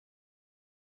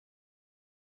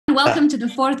Welcome to the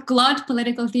fourth Glod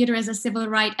Political Theatre as a Civil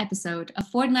Right episode, a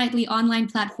fortnightly online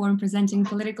platform presenting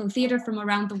political theatre from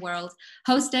around the world,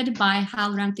 hosted by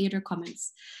HowlRound Theatre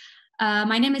Commons.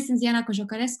 My name is Cinziana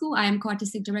Cojocarescu. I am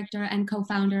co-artistic director and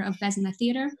co-founder of Vesna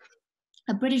Theatre,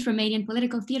 a British-Romanian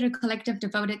political theatre collective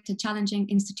devoted to challenging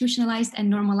institutionalized and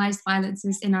normalized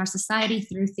violences in our society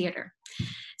through theatre.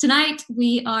 Tonight,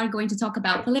 we are going to talk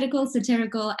about political,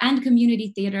 satirical, and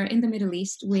community theatre in the Middle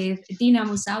East with Dina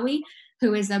Mousawi,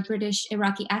 who is a British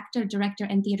Iraqi actor, director,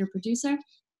 and theatre producer.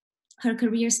 Her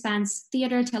career spans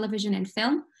theatre, television, and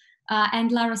film.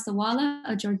 And Lara Sawalha,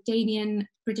 a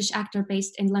Jordanian-British actor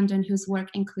based in London, whose work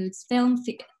includes film,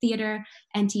 theatre,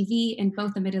 and TV in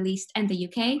both the Middle East and the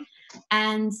UK.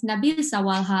 And Nabil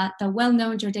Sawalha, the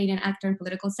well-known Jordanian actor and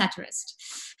political satirist.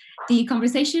 The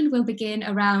conversation will begin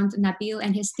around Nabil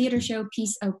and his theatre show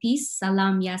Peace O Peace,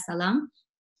 Salam Ya Salam,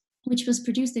 which was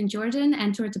produced in Jordan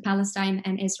and toured to Palestine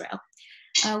and Israel.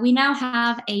 We now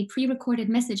have a pre-recorded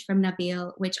message from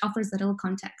Nabil, which offers a little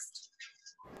context.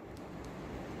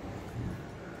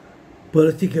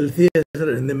 Political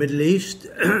theatre in the Middle East.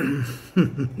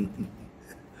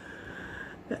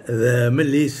 The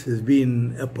Middle East has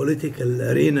been a political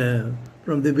arena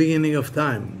from the beginning of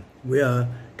time. We are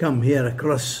come here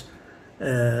across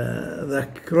the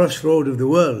crossroad of the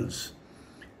worlds.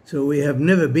 So we have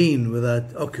never been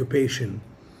without occupation.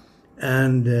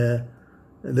 And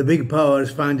the big powers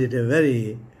find it a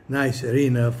very nice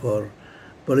arena for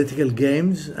political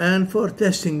games and for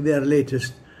testing their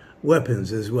latest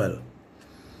weapons as well.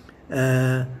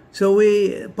 So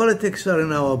politics are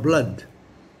in our blood.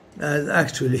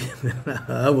 Actually,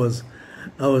 I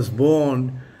was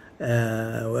born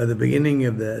at the beginning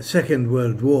of the Second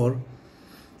World War,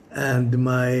 and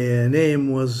my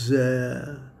name was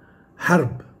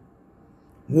Harb,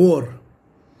 war.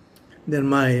 Then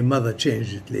my mother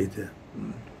changed it later.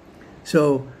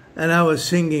 So, and I was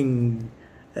singing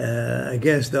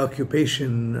against the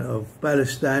occupation of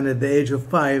Palestine at the age of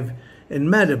 5 in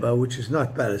Madaba, which is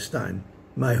not Palestine,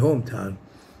 my hometown.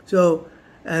 So,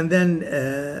 and then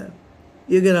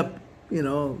you get up, you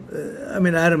know, I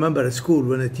mean, I remember at school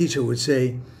when a teacher would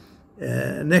say,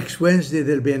 next Wednesday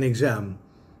there'll be an exam.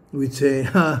 We'd say,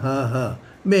 ha, ha, ha,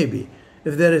 maybe,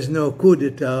 if there is no coup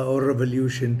d'etat or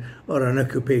revolution or an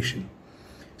occupation.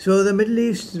 So the Middle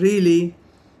East really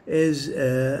is,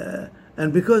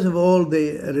 and because of all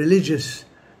the religious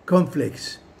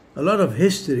conflicts, a lot of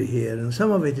history here, and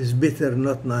some of it is bitter,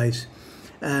 not nice,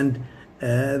 and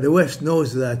the West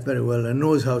knows that very well and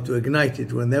knows how to ignite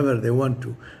it whenever they want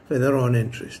to for their own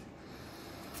interest.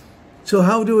 So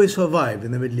how do we survive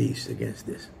in the Middle East against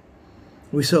this?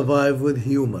 We survive with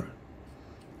humor.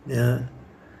 Yeah.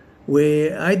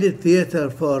 I did theatre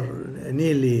for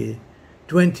nearly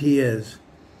 20 years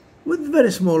with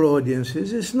very small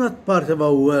audiences. It's not part of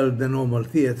our world, the normal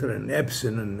theatre and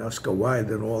Ibsen and Oscar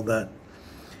Wilde and all that.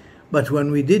 But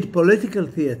when we did political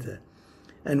theatre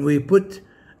and we put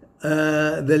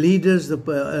the leaders of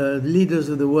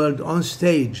the world on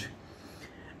stage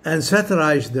and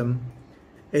satirized them,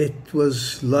 it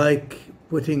was like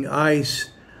putting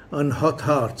ice on hot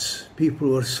hearts. People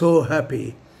were so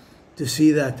happy to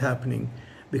see that happening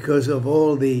because of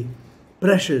all the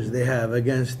pressures they have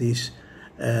against these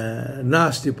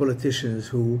nasty politicians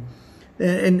who,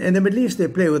 in the Middle East, they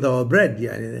play with our bread.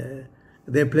 Yeah,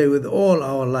 they play with all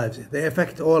our lives. They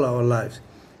affect all our lives.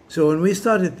 So when we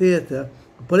started theatre,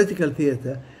 political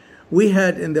theatre, we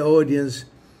had in the audience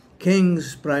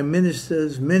kings, prime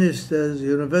ministers, ministers,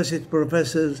 university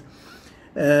professors,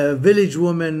 village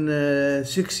women,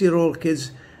 6-year-old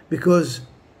kids, because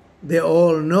they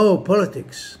all know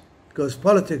politics, because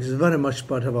politics is very much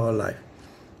part of our life.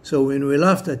 So when we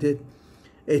laughed at it,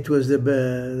 it was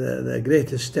the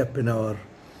greatest step in our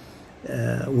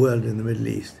world in the Middle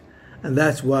East. And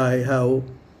that's why how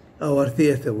our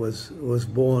theatre was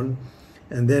born.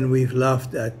 And then we've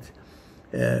laughed at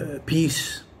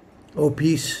Peace, Oh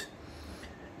Peace.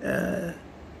 And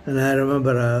I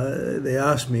remember they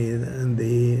asked me in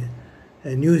the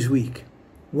Newsweek,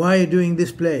 why are you doing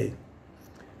this play?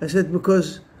 I said,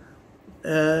 because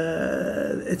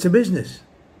it's a business.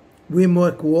 We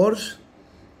make wars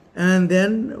and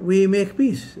then we make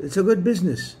peace. It's a good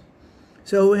business.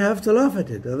 So we have to laugh at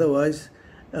it. Otherwise,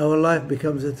 our life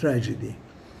becomes a tragedy.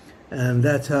 And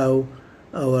that's how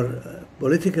our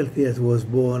political theatre was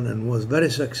born and was very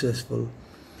successful.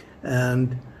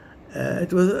 And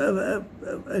it was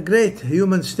a great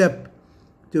human step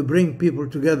to bring people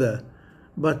together.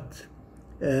 But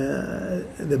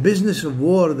the business of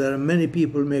war, there are many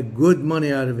people make good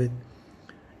money out of it,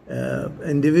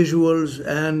 individuals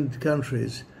and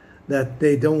countries, that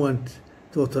they don't want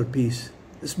total peace.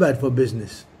 It's bad for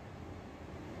business.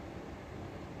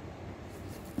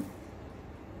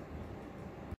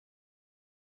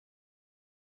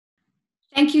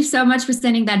 so much for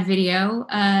sending that video.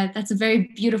 That's a very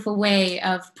beautiful way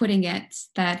of putting it,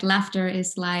 that laughter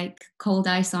is like cold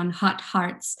ice on hot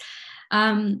hearts.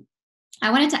 I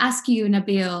wanted to ask you,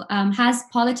 Nabil, has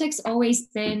politics always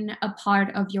been a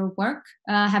part of your work?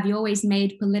 Have you always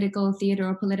made political theater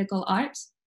or political art?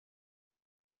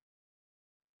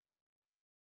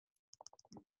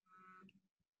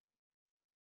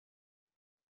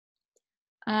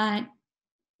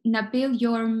 Nabil,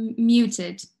 you're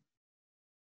muted.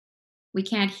 We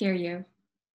can't hear you.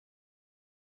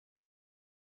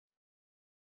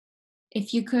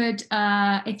 If you could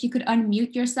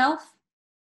unmute yourself.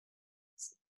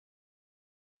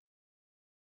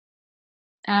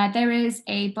 There is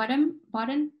a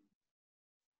button.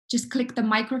 Just click the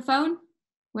microphone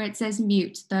where it says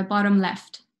mute, the bottom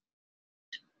left.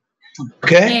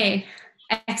 Okay. Hey,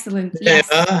 excellent. Yes.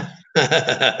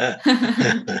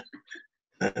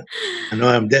 I know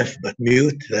I'm deaf, but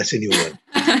mute, that's a new one.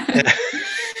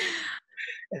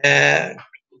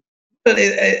 Well,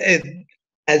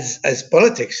 as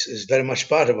politics is very much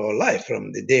part of our life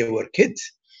from the day we were kids.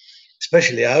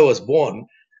 Especially, I was born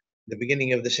the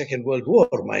beginning of the Second World War.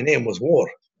 My name was War.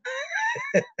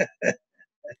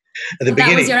 That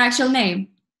was your actual name?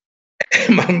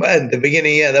 In the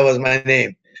beginning, yeah, that was my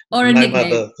name. Or a nickname? My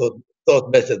mother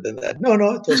thought better than that. No,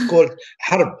 it was called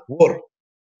Harb, War.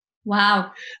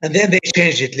 Wow. And then they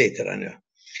changed it later, I know.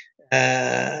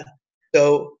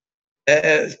 So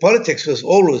politics was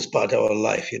always part of our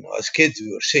life. You know, as kids,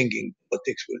 we were singing,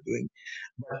 politics we were doing.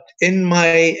 But in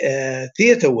my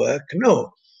theater work,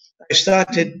 no. I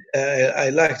started,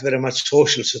 I liked very much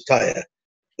social satire,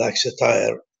 like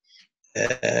satire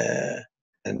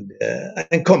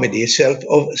and comedy itself,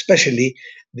 especially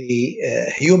the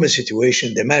human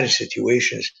situation, the marriage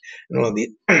situations. You know,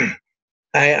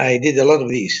 I did a lot of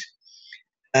these.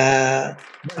 But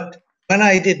when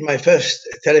I did my first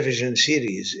television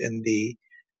series in the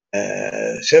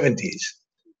 70s,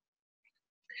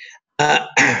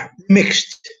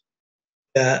 mixed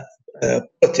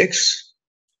politics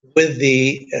with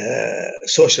the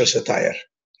social satire,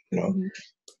 you know,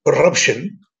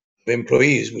 corruption of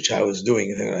employees, which I was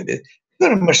doing, and I did,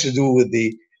 not much to do with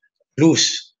the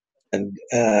loose and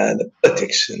the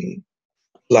politics and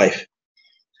life.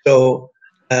 So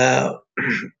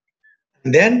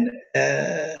then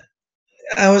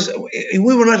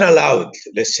we were not allowed,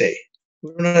 let's say,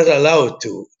 we were not allowed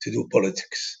to do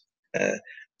politics,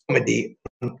 comedy,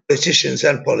 politicians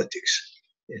and politics.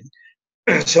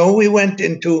 So we went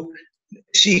into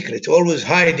secret, always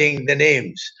hiding the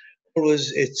names,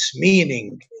 always its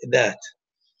meaning, that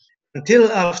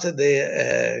until after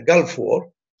the Gulf War,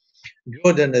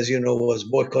 Jordan, as you know, was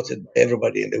boycotted by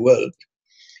everybody in the world.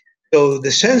 So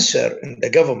the censor in the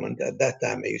government at that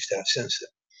time, I used to have censor,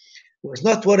 was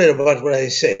not worried about what I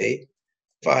say.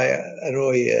 If I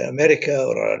annoy America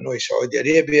or annoy Saudi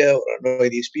Arabia or annoy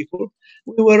these people,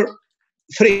 we were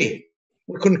free.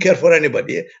 We couldn't care for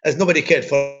anybody, as nobody cared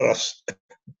for us.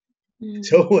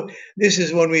 So this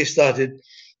is when we started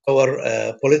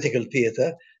our political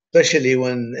theater, especially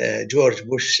when George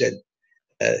Bush said,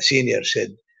 Senior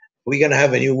said, we're going to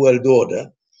have a new world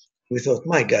order. We thought,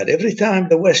 my God, every time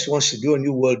the West wants to do a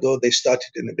new world order, they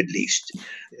started in the Middle East.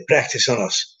 They practice on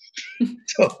us.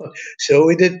 So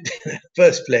we did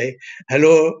first play,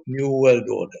 Hello, New World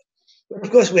Order. But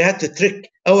of course, we had to trick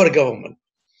our government.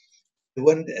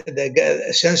 When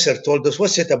the censor told us,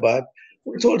 what's it about?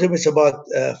 We told him it's about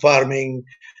farming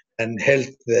and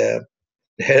health,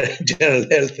 general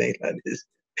health thing like this.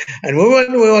 And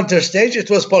when we went to stage, it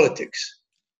was politics.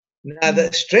 Now,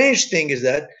 the strange thing is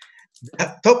that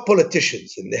the top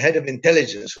politicians and the head of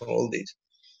intelligence and all these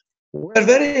were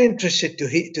very interested to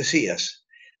see us.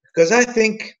 Because I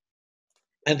think,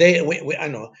 and I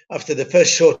know, after the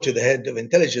first show to the head of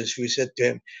intelligence, we said to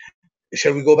him,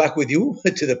 shall we go back with you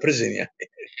to the prison? Yeah.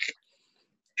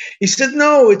 He said,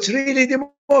 no, it's really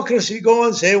democracy. Go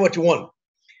and say what you want.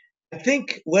 I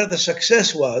think where the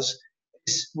success was,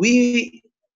 is we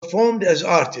performed as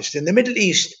artists. In the Middle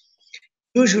East,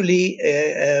 usually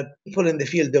people in the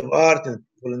field of art and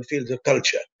people in the field of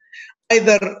culture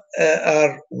either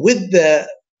are with the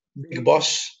big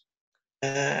boss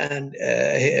and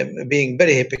being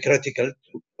very hypocritical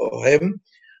to him,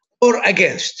 or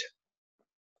against.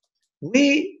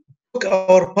 We took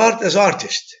our part as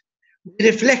artists. We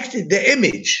reflected the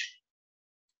image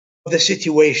of the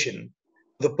situation,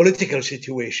 the political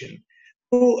situation,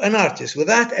 through an artist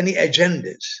without any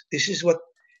agendas. This is what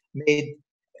made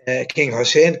King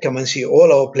Hussein come and see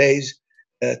all our plays.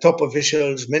 Top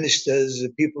officials, ministers,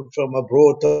 people from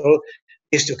abroad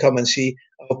used to come and see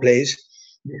our plays,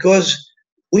 because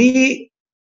we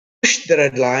pushed the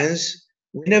red lines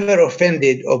we never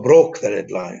offended or broke the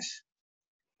red lines.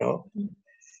 You know,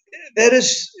 there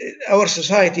is, our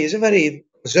society is a very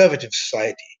conservative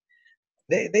society.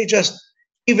 They just,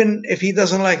 even if he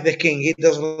doesn't like the king, he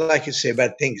doesn't like to say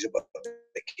bad things about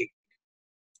the king.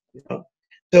 You know?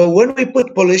 So when we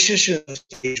put politicians on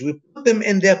stage, we put them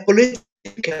in their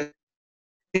political,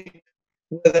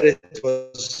 whether it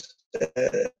was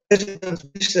presidents,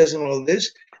 ministers, and all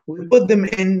this, we put them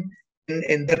in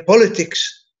their political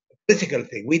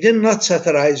thing. We did not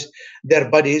satirize their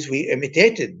bodies. We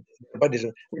imitated their bodies.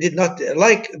 We did not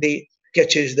like the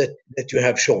sketches that you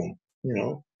have shown. You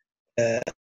know.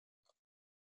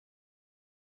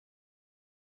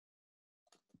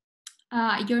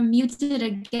 You're muted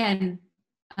again.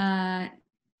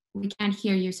 We can't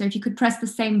hear you. So if you could press the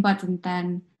same button,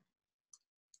 then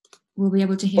we'll be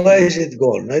able to hear Why you. is it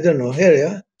gone? I don't know. Here,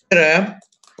 yeah. Here I am.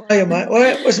 Why am I?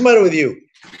 What's the matter with you?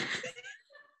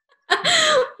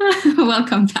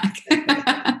 Welcome back.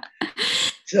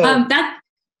 So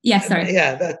sorry.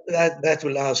 Yeah, that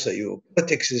will answer you.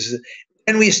 Politics is,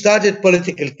 when we started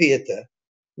political theater,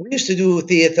 we used to do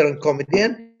theater and comedy,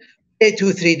 and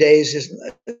 2-3 days is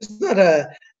not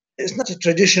a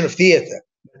tradition of theater.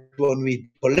 When we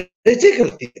political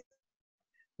theater,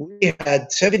 we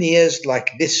had 7 years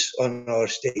like this on our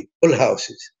stage, full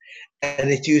houses,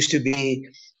 and it used to be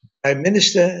prime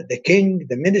minister, the king,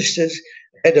 the ministers,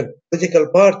 head of political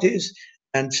parties,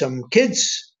 and some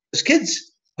kids. Those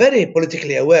kids very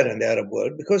politically aware in the Arab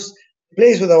world because it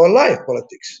plays with our life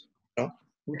politics. You know?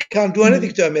 We can't do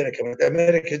anything to America, but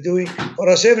America is doing for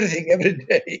us everything every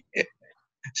day.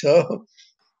 So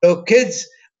kids,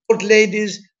 old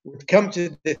ladies would come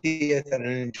to the theater and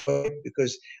enjoy it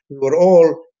because we were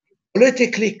all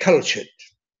politically cultured.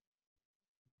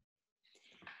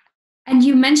 And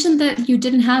you mentioned that you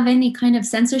didn't have any kind of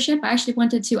censorship. I actually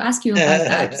wanted to ask you about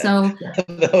that. So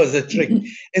that was a trick.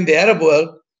 In the Arab world,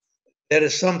 there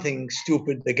is something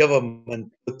stupid the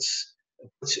government puts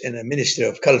in a Ministry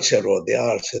of Culture or the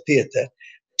Arts or Theatre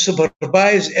to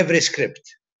supervise every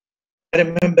script. I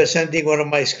remember sending one of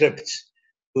my scripts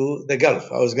to the Gulf.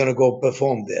 I was going to go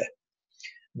perform there.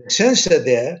 The censor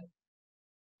there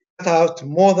cut out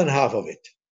more than half of it.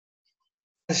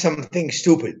 Something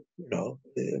stupid, you know,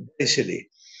 basically.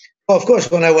 Well, of course,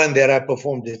 when I went there, I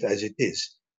performed it as it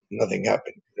is. Nothing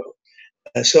happened. You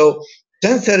know? So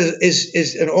censor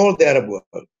is in all the Arab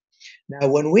world. Now,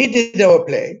 when we did our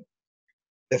play,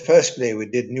 the first play we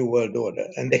did, New World Order,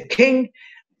 and the king,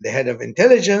 the head of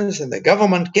intelligence, and the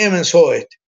government came and saw it.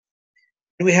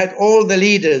 And we had all the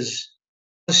leaders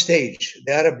on stage,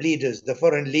 the Arab leaders, the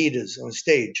foreign leaders on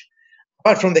stage,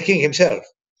 apart from the king himself.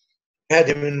 We had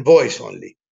him in voice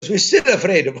only. We're still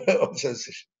afraid of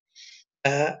censorship.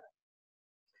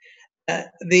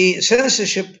 The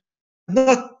censorship did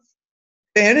not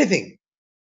say anything.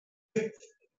 The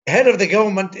head of the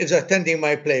government is attending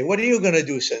my play. What are you going to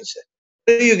do, censor?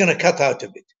 What are you going to cut out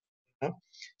of it?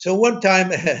 So one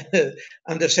time,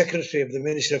 Under Secretary of the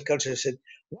Ministry of Culture said,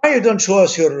 "Why you don't show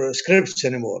us your scripts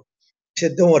anymore?" He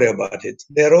said, "Don't worry about it.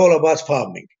 They're all about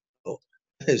farming. Oh,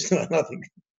 there's nothing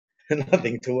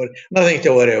to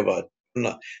worry about."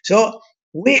 No. So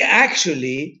we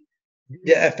actually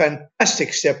did a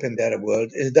fantastic step in the Arab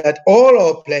world, is that all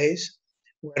our plays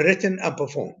were written and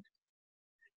performed.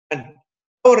 And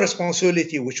our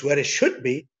responsibility, which where it should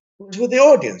be, was with the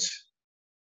audience.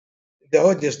 If the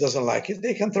audience doesn't like it,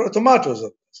 they can throw tomatoes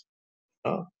at us.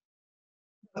 No?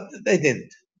 But they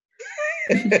didn't.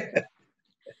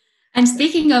 And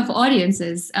speaking of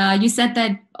audiences, you said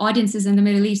that audiences in the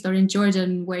Middle East or in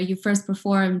Jordan, where you first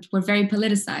performed, were very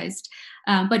politicized.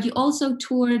 But you also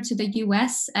toured to the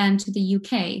US and to the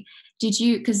UK. Did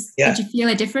you feel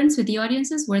a difference with the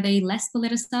audiences? Were they less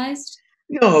politicized?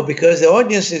 No, because the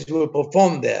audiences who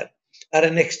performed there are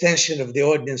an extension of the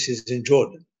audiences in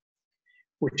Jordan,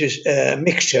 which is a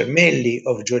mixture mainly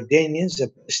of Jordanians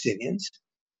and Palestinians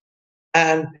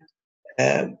and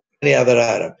many other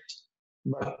Arabs.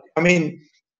 But, I mean,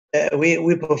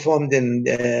 we performed in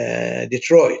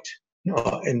Detroit,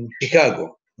 in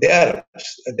Chicago, the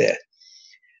Arabs are there.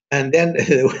 And then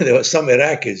there were some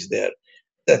Iraqis there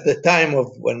at the time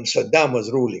of when Saddam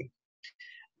was ruling.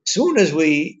 As soon as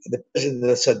the president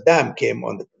Saddam came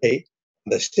on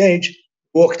the stage,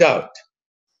 walked out.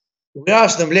 We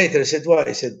asked him later, I said, why?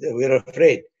 He said, we're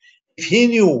afraid. If he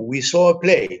knew we saw a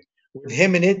play with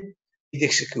him in it, he'd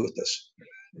execute us.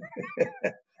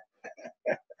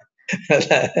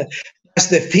 That's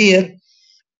the fear in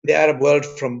the Arab world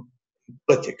from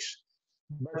politics.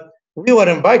 But we were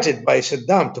invited by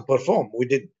Saddam to perform. We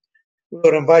didn't. We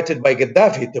were invited by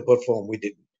Gaddafi to perform. We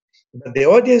didn't. But the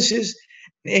audiences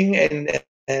in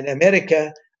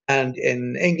America and in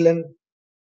England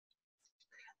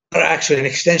are actually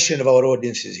an extension of our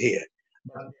audiences here.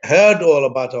 But heard all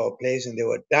about our plays, and they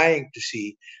were dying to see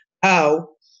how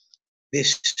this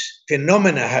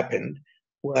phenomena happened,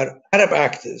 where Arab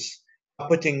actors are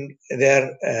putting their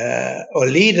or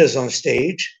leaders on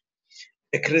stage,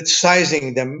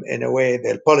 criticizing them in a way,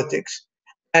 their politics,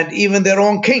 and even their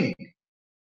own king.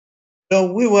 So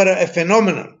we were a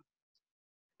phenomenon,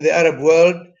 the Arab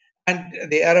world, and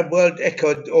the Arab world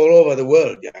echoed all over the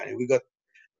world. Yeah, we got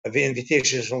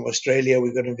invitations from Australia,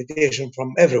 we got invitations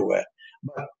from everywhere.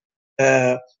 But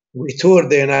we toured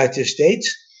the United States,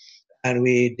 and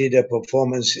we did a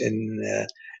performance in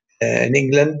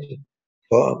England,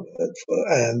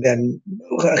 and then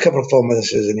a couple of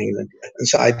performances in England. And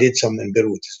so I did some in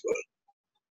Beirut as well.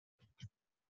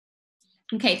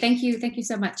 Okay, thank you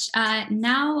so much.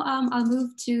 Now I'll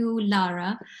move to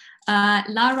Lara.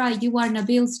 Lara, you are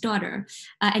Nabil's daughter,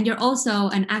 and you're also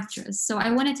an actress. So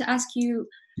I wanted to ask you,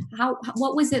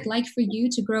 what was it like for you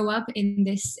to grow up in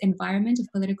this environment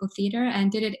of political theater,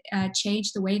 and did it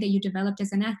change the way that you developed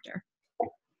as an actor?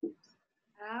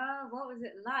 What was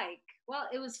it like? Well,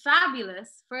 it was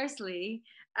fabulous, firstly,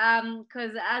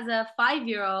 because as a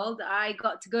 5-year-old, I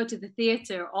got to go to the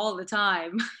theater all the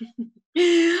time.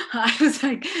 I was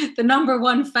like the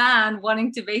 #1 fan,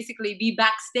 wanting to basically be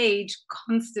backstage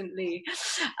constantly.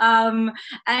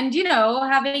 And, you know,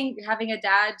 having a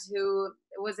dad who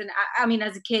was I mean,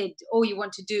 as a kid, all you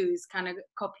want to do is kind of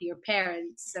copy your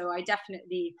parents. So I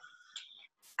definitely...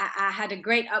 I had a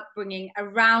great upbringing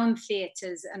around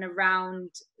theatres and around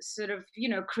sort of, you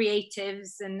know,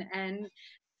 creatives and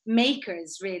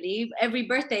makers, really. Every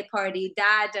birthday party,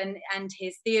 Dad and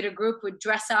his theatre group would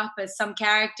dress up as some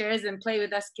characters and play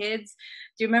with us kids.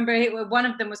 Do you remember one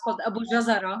of them was called Abu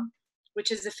Jazara, which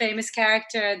is a famous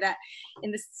character that in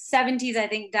the 70s, I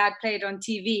think Dad played on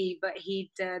TV, but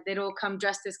they'd all come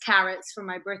dressed as carrots for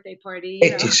my birthday party.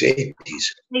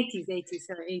 80s. 80s.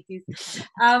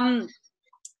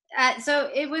 So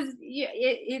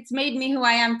it's made me who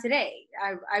I am today.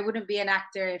 I wouldn't be an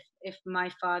actor if my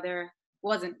father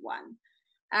wasn't one.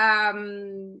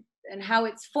 And how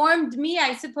it's formed me,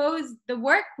 I suppose the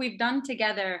work we've done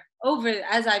together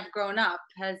as I've grown up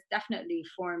has definitely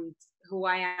formed who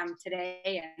I am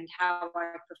today and how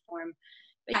I perform.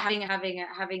 But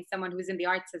having someone who's in the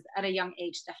arts at a young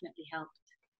age definitely helped.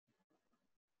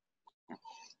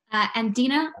 And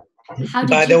Dina, how did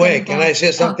By you the way, get can I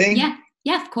say something? Oh,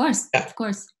 yeah, of course. Yeah. Of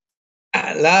course.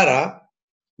 Lara,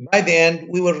 by the end,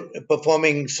 we were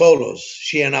performing solos,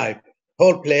 she and I.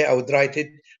 Whole play, I would write it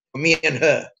for me and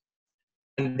her.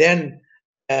 And then,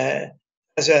 as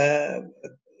a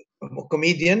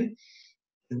comedian,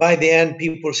 by the end,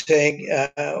 people saying,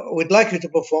 we'd like you to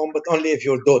perform, but only if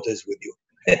your daughter's with you.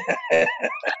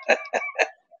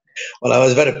 Well, I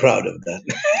was very proud of that.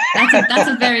 That's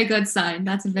a very good sign.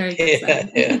 That's a very good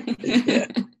sign.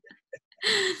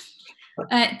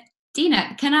 Yeah.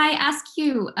 Dina, can I ask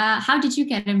you, how did you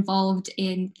get involved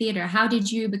in theater? How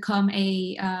did you become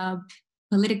a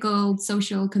political,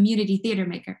 social, community theater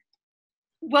maker?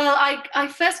 Well, I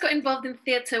first got involved in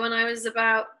theatre when I was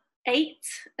about 8.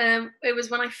 It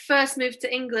was when I first moved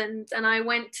to England, and I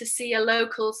went to see a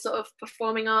local sort of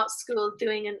performing arts school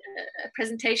doing a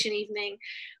presentation evening,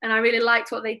 and I really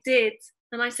liked what they did.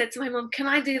 And I said to my mum, can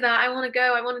I do that? I want to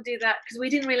go, I want to do that, because we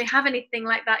didn't really have anything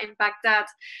like that in Baghdad.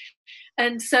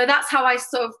 And so that's how I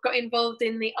sort of got involved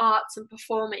in the arts and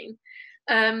performing.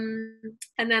 And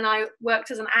then I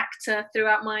worked as an actor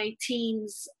throughout my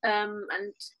teens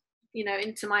and, you know,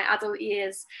 into my adult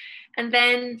years. And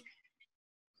then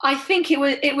I think it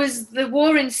was the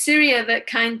war in Syria that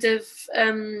kind of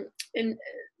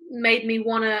made me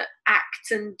want to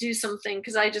act and do something,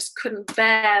 because I just couldn't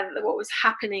bear what was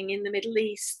happening in the Middle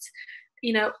East,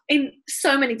 you know, in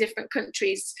so many different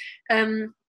countries.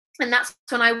 And that's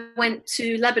when I went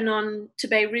to Lebanon, to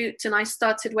Beirut, and I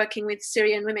started working with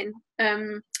Syrian women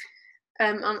in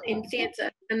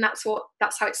theatre. And that's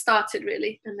how it started,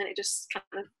 really. And then it just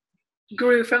kind of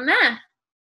grew from there.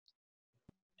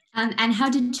 And how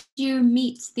did you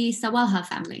meet the Sawalha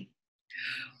family?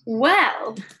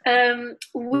 Well,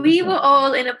 we were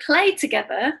all in a play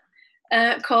together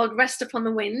called Rest Upon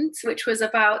the Wind, which was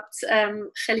about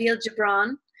Khalil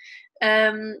Gibran.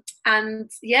 And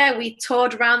yeah, we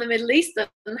toured around the Middle East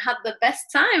and had the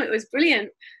best time. It was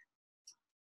brilliant.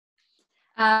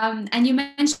 And you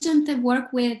mentioned the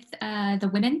work with the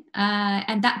women,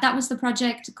 and that was the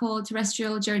project called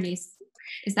Terrestrial Journeys.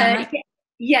 Is that right?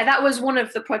 Yeah, that was one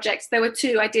of the projects. There were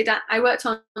 2. I worked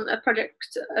on a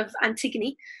project of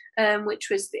Antigone,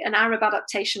 which was an Arab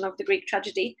adaptation of the Greek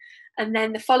tragedy. And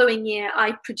then the following year,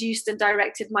 I produced and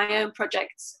directed my own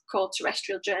project called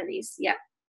Terrestrial Journeys. Yeah.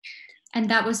 And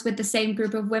that was with the same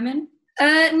group of women?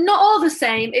 Not all the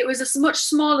same. It was a much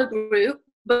smaller group,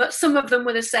 but some of them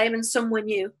were the same and some were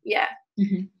new. Yeah.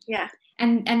 Mm-hmm. Yeah.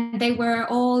 And they were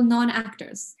all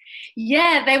non-actors?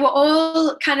 Yeah, they were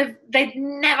all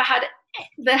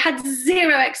they had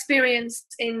zero experience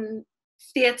in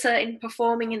theatre, in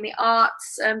performing, in the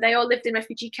arts. They all lived in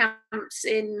refugee camps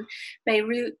in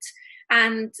Beirut,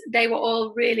 and they were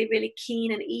all really, really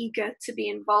keen and eager to be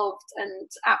involved and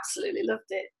absolutely loved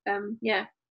it. Yeah.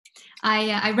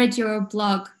 I read your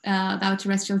blog about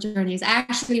Terrestrial Journeys. I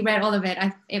actually read all of it.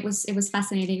 It was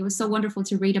fascinating. It was so wonderful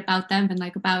to read about them and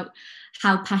like about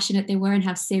how passionate they were and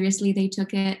how seriously they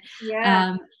took it.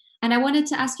 Yeah. And I wanted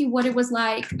to ask you what it was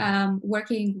like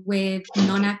working with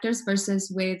non-actors versus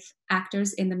with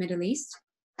actors in the Middle East.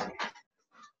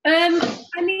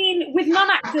 I mean, with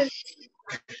non-actors,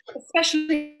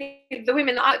 especially the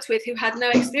women that I worked with who had no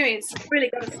experience, really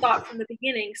got to start from the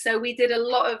beginning. So we did a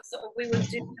lot of we would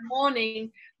do in the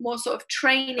morning more sort of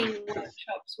training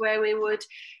workshops where we would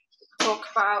talk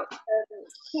about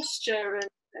posture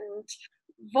and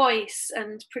voice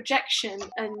and projection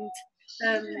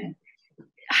and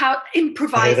how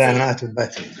improvising,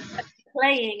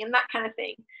 playing and that kind of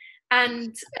thing.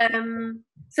 And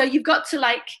so you've got to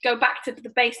like go back to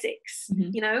the basics,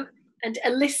 you know, and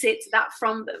elicit that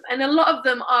from them. And a lot of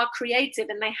them are creative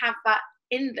and they have that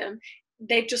in them.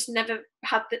 They've just never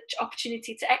had the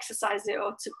opportunity to exercise it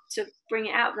or to bring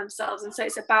it out of themselves. And so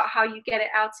it's about how you get it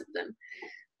out of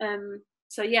them.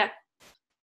 So yeah,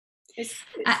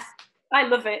 I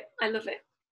love it. I love it.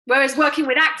 Whereas working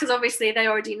with actors, obviously they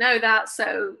already know that.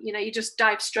 So, you know, you just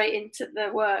dive straight into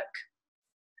the work.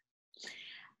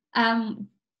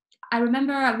 I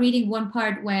remember reading one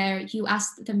part where you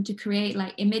asked them to create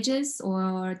like images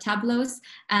or tableaus,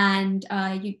 and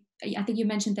I think you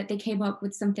mentioned that they came up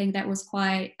with something that was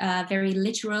quite very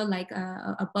literal, like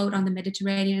a boat on the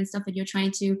Mediterranean and stuff, and you're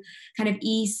trying to kind of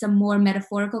ease some more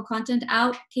metaphorical content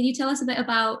out. Can you tell us a bit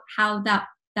about how that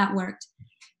worked?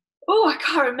 Oh, I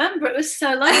can't remember. It was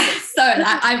so long ago. So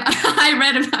I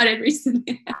read about it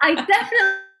recently. I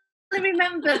definitely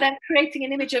remember them creating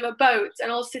an image of a boat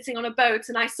and all sitting on a boat,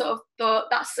 and I sort of thought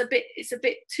it's a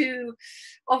bit too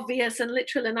obvious and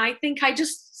literal, and I think I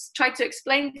just tried to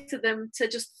explain to them to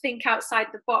just think outside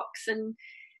the box and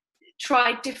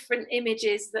try different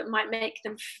images that might make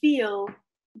them feel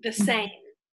the same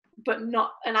but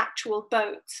not an actual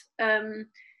boat,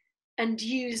 and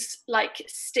use like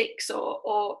sticks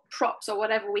or props or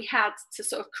whatever we had to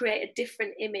sort of create a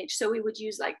different image. So we would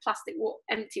use like plastic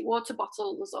empty water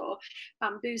bottles or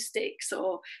bamboo sticks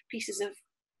or pieces of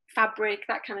fabric,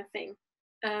 that kind of thing.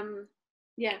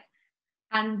 Yeah.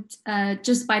 And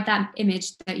just by that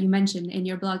image that you mentioned in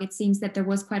your blog, it seems that there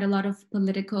was quite a lot of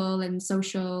political and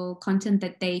social content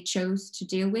that they chose to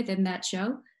deal with in that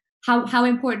show. How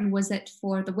important was it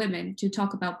for the women to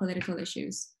talk about political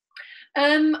issues?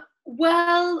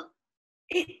 Well,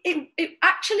 it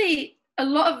actually, a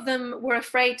lot of them were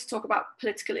afraid to talk about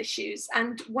political issues.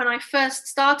 And when I first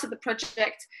started the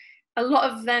project, a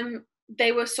lot of them,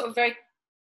 they were sort of very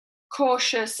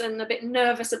cautious and a bit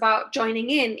nervous about joining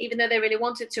in, even though they really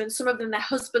wanted to. And some of them, their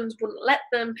husbands wouldn't let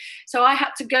them. So I had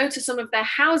to go to some of their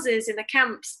houses in the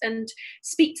camps and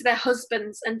speak to their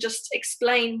husbands and just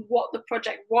explain what the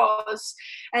project was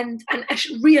and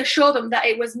reassure them that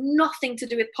it was nothing to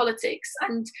do with politics.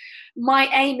 And my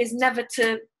aim is never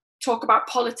to talk about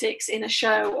politics in a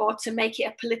show or to make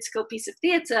it a political piece of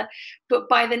theatre, but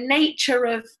by the nature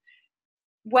of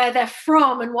where they're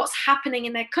from and what's happening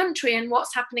in their country and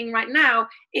what's happening right now,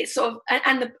 it's sort of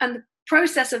and the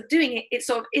process of doing it, it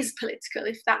sort of is political,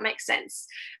 if that makes sense.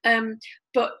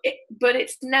 But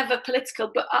it's never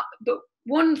political. But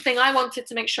one thing I wanted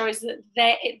to make sure is that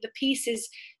the piece is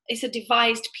a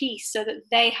devised piece, so that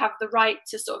they have the right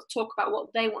to sort of talk about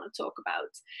what they want to talk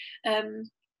about.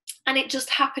 And it just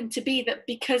happened to be that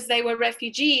because they were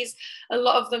refugees, a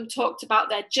lot of them talked about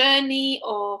their journey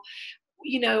or,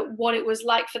 you know, what it was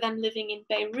like for them living in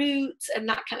Beirut and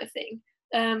that kind of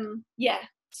thing. Yeah,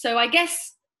 so I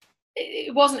guess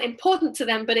it wasn't important to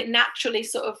them, but it naturally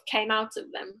sort of came out of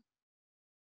them.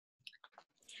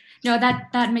 No,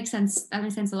 that makes sense. That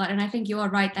makes sense a lot. And I think you are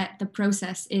right that the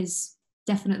process is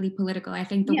definitely political. I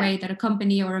think the way that a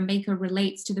company or a maker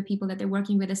relates to the people that they're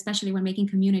working with, especially when making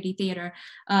community theatre,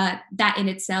 that in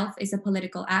itself is a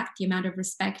political act. The amount of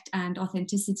respect and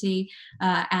authenticity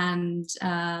and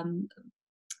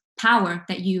power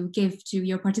that you give to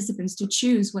your participants to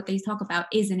choose what they talk about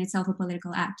is in itself a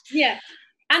political act. Yeah,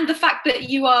 and the fact that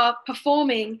you are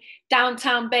performing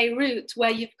downtown Beirut,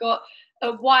 where you've got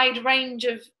a wide range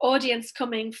of audience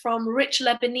coming from rich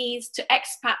Lebanese to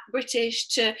expat British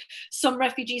to some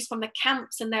refugees from the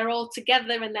camps, and they're all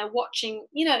together and they're watching,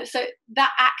 you know, so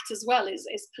that act as well is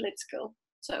political.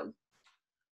 So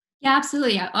yeah,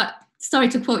 absolutely. Sorry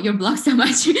to quote your blog so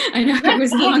much. I know it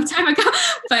was a long time ago,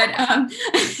 but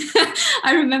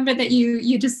I remember that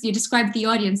you described the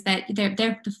audience that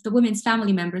the women's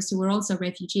family members who were also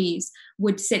refugees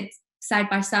would sit side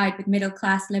by side with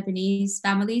middle-class Lebanese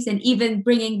families, and even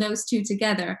bringing those two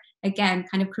together again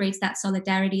kind of creates that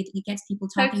solidarity that gets people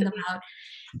talking about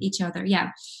each other. Yeah.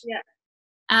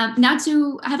 Now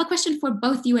I have a question for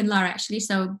both you and Lara, actually,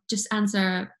 so just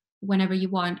answer whenever you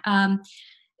want.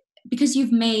 Because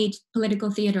you've made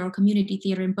political theatre or community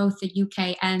theatre in both the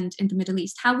UK and in the Middle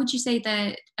East, how would you say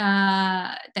that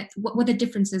what the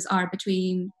differences are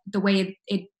between the way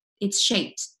it's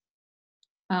shaped,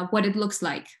 what it looks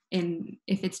like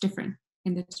if it's different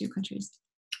in the two countries?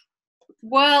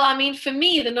 Well, I mean, for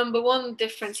me, the number one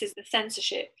difference is the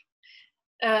censorship.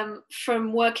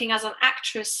 From working as an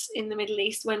actress in the Middle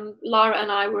East, when Lara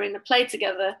and I were in a play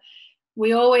together,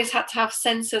 we always had to have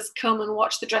censors come and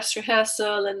watch the dress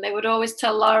rehearsal, and they would always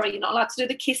tell Lara, you're not allowed to do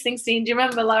the kissing scene. Do you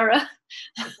remember, Lara?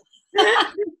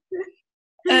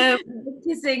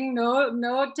 Kissing,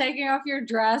 no taking off your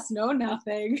dress, no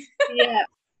nothing. Yeah.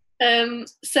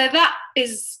 So that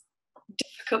is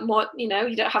difficult. More, you know,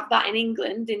 you don't have that in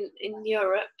England, in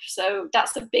Europe. So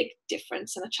that's a big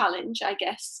difference and a challenge, I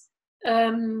guess.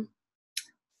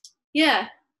 Yeah.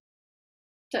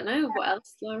 Don't know what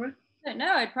else, Lara. I don't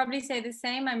know. I'd probably say the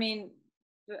same. I mean,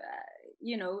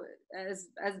 you know, as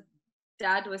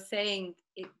Dad was saying,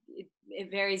 it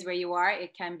varies where you are.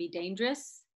 It can be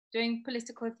dangerous doing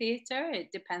political theatre.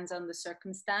 It depends on the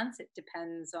circumstance. It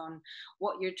depends on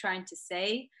what you're trying to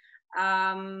say.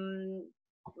 I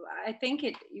think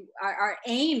our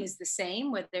aim is the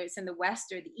same, whether it's in the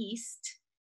West or the East.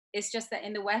 It's just that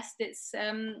in the West, it's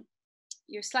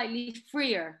you're slightly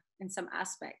freer in some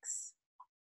aspects.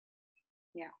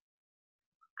 Yeah.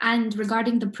 And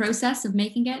regarding the process of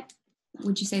making it,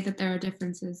 would you say that there are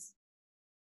differences?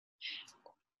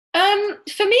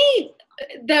 For me,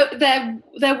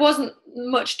 there wasn't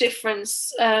much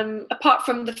difference, apart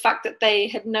from the fact that they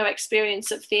had no experience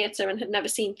of theatre and had never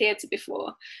seen theatre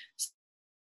before.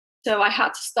 So I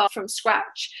had to start from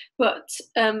scratch. But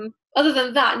other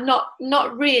than that,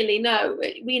 not really, no.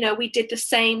 We did the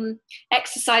same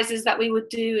exercises that we would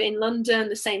do in London,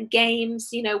 the same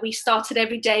games. You know, we started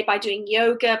every day by doing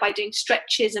yoga, by doing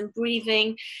stretches and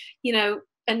breathing, you know,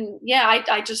 and yeah,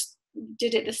 I just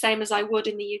did it the same as I would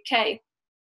in the UK.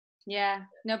 Yeah,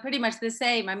 no, pretty much the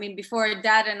same. I mean, before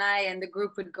Dad and I and the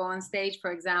group would go on stage,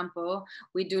 for example,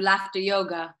 we do laughter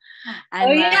yoga.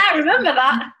 And, I remember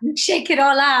that. Shake it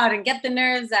all out and get the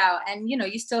nerves out. And, you know,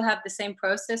 you still have the same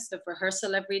process of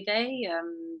rehearsal every day,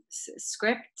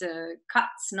 script,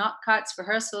 cuts, not cuts,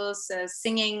 rehearsals,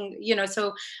 singing, you know,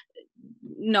 so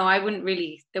no, I wouldn't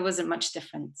really, there wasn't much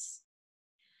difference.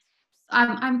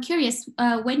 I'm curious,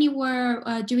 when you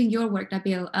were doing your work,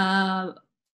 Nabil,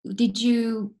 did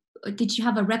you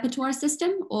have a repertoire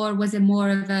system, or was it more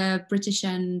of a British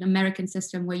and American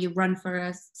system where you run for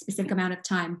a specific amount of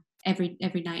time every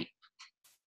night?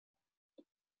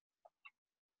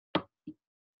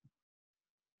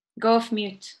 Go off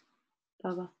mute,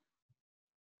 Baba.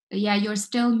 Yeah, you're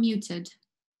still muted.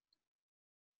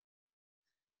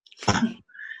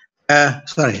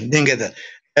 Sorry, didn't get that.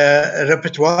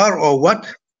 Repertoire or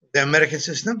what? The American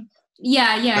system?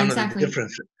 Yeah, exactly.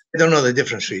 I don't know the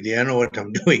difference really. I know what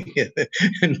I'm doing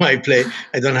in my play.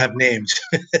 I don't have names.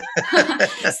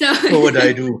 So what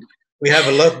I do. We have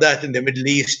a lot of that in the Middle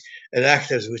East. And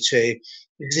actors would say,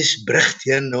 is this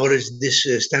Brechtian, or is this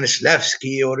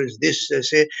Stanislavski, or is this,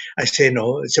 I say,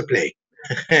 no, it's a play.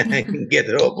 Get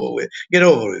it over with. Get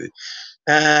over it.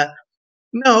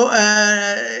 No,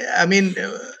 I mean,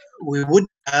 we would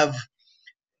have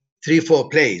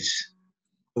 3-4 plays.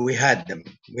 We had them.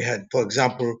 We had, for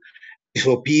example,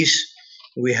 for Peace,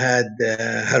 we had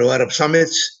Hello Arab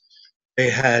Summits, we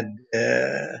had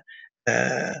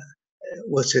Arab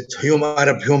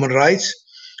Human Rights.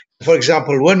 For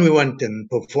example, when we went and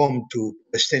performed to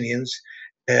Palestinians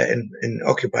in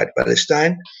occupied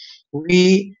Palestine,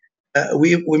 we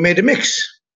made a mix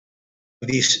of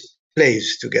these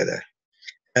plays together.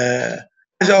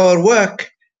 As our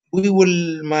work,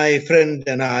 my friend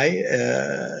and I,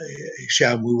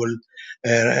 Hisham, we will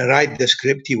write the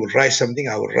script. He will write something.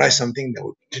 I will write something.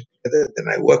 Then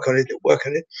I work on it.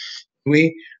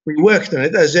 We worked on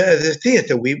it as a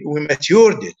theater. We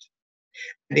matured it.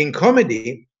 And in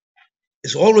comedy,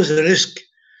 it's always a risk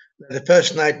that the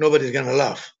first night nobody's going to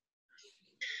laugh.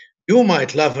 You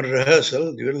might laugh in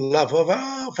rehearsal, you'll laugh of,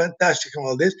 oh, fantastic, and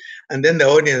all this. And then the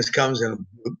audience comes and,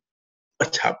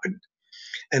 what happened?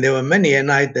 And there were many a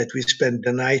night that we spent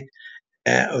the night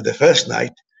of the first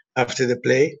night after the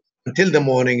play until the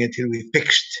morning, until we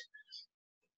fixed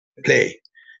the play.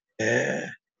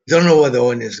 Don't know what the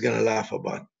audience is going to laugh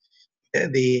about.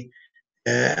 The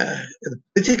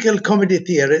political comedy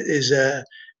theater is a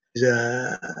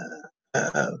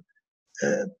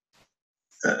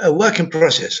work in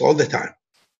process all the time,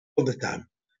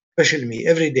 especially me,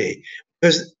 every day,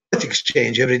 because politics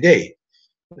change every day,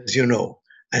 as you know,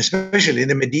 and especially in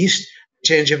the Middle East,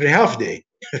 change every half day.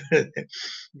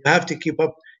 You have to keep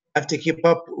up,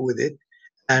 with it,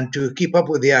 and to keep up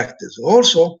with the actors.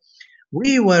 Also,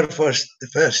 we were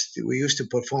we used to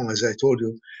perform, as I told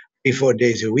you, 3-4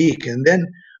 days a week, and then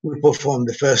we performed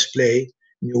the first play,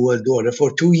 New World Order,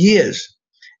 for 2 years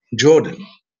in Jordan.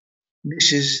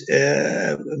 This is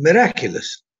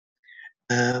miraculous.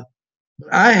 I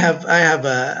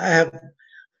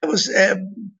was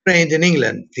trained in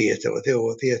England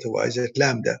theater-wise at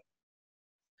Lambda.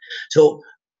 So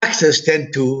actors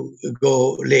tend to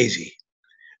go lazy,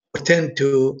 or tend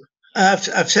to.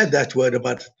 I've said that word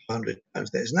about 100 times.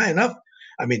 There's not enough.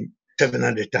 I mean,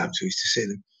 700 times we used to say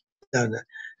them.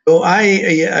 So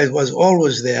I was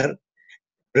always there,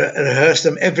 rehearse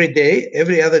them every day,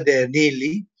 every other day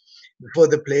nearly, before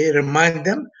the play, remind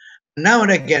them. Now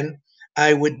and again,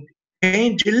 I would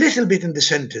change a little bit in the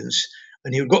sentence,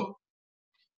 and he would go,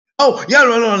 oh, yeah,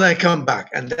 no, and I come back.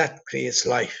 And that creates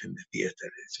life in the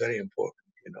theater. It's very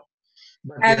important, you know.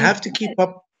 But you have to keep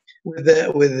up with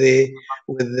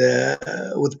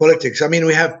politics. I mean,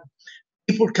 we have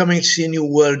people coming to see New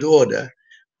World Order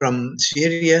from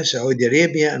Syria, Saudi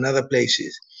Arabia, and other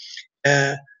places,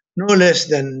 no less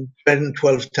than 10,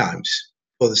 12 times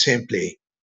for the same play.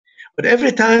 But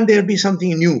every time there'll be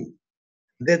something new.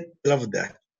 They love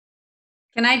that.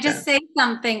 Can I just say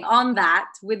something on that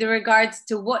with regards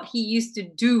to what he used to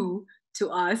do to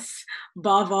us,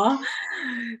 Baba?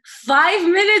 5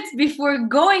 minutes before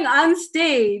going on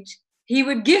stage, he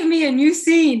would give me a new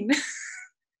scene.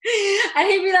 And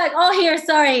he'd be like, oh, here,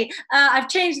 sorry, I've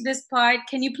changed this part.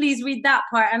 Can you please read that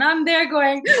part? And I'm there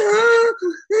going,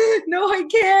 no, I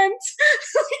can't.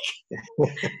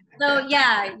 So,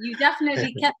 yeah, you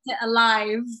definitely kept it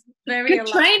alive. Very good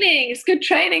training. It's good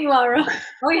training, Lara.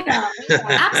 Oh, yeah.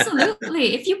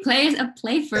 Absolutely. If you play a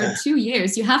play for 2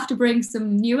 years, you have to bring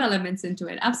some new elements into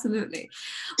it. Absolutely.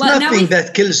 Well, nothing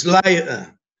that kills life.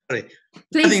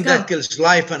 Nothing that kills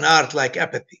life and art like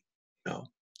apathy. No.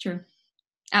 True.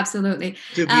 Absolutely.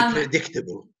 To be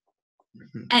predictable.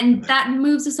 And that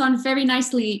moves us on very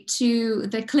outly to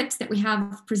the clips that we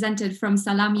have presented from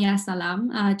Salam Ya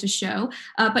Salam to show.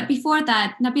 But before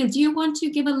that, Nabil, do you want to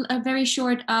give a very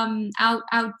short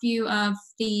out view of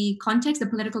the context, the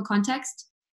political context,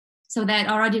 so that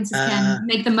our audiences can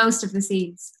make the most of the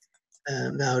scenes?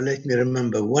 Now, let me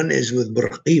remember. One is with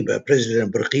Bourguiba,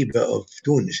 President Bourguiba of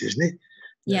Tunis, isn't it?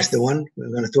 Yes. That's the one we're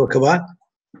going to talk about?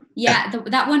 Yeah,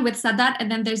 that one with Sadat, and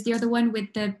then there's the other one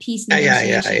with the peace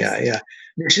negotiations. Yeah.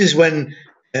 This is when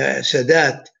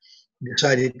Sadat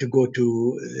decided to go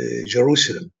to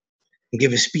Jerusalem and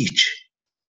give a speech.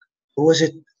 Or was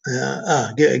it?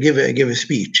 Give a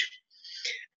speech.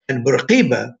 And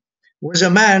Bourguiba was a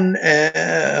man,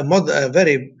 a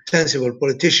very sensible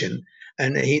politician,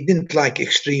 and he didn't like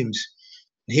extremes.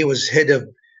 He was head of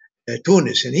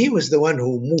Tunis, and he was the one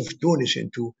who moved Tunis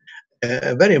into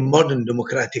a very modern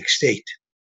democratic state.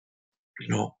 You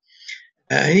know,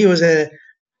 he was a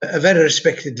very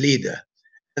respected leader,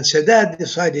 and Sadat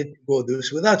decided to go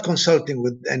this without consulting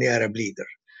with any Arab leader,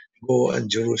 go in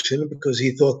Jerusalem, because he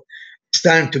thought it's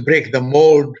time to break the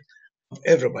mold of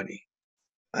everybody.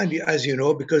 And as you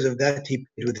know, because of that, he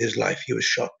paid with his life. He was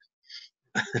shot.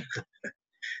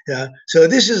 Yeah. So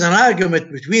this is an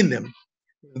argument between them.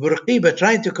 Bourguiba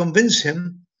trying to convince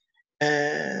him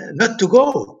not to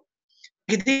go.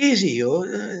 Take it easy.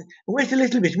 Wait a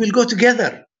little bit. We'll go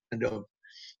together. You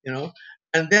know.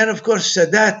 And then, of course,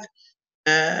 Sadat,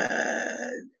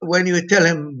 when you tell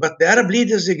him, but the Arab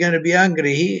leaders are going to be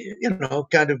angry, he,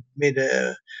 kind of made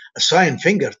a sign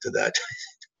finger to that.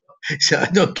 So I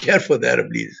don't care for the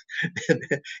Arab leaders.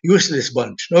 Useless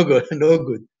bunch. No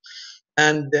good.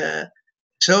 And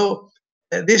so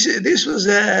this was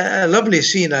a lovely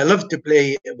scene. I love to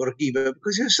play Bourguiba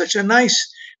because he was such a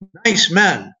nice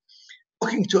man,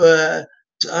 talking to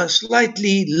a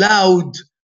slightly loud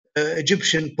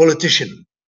Egyptian politician.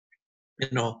 He's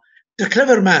a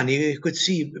clever man. He could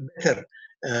see better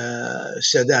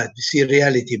Sadat, see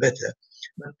reality better.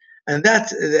 And that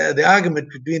the argument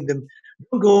between them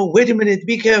don't go, wait a minute,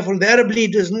 be careful, the Arab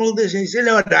leaders and all this. And he said,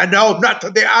 no, not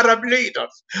the Arab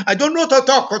leaders. I don't know to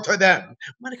talk to them.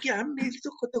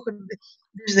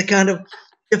 This is the kind of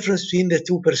difference between the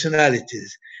two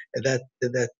personalities that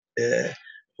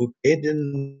who played.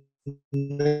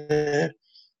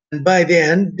 And by the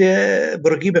end,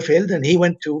 Bourguiba failed, and he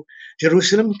went to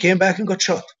Jerusalem, came back, and got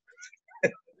shot.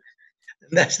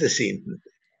 That's the scene.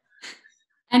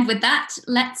 And with that,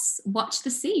 let's watch the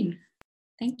scene.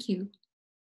 Thank you.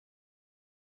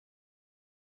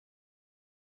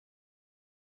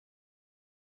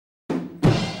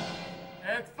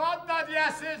 اتفضل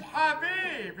يا سيد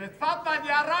حبيب، اتفضل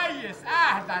يا ريس،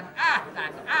 اهلا اهلا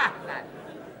اهلا.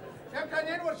 شكرا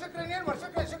ينور، شكرا ينور،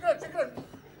 شكرا شكرا شكرا.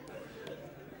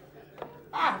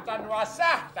 اهلا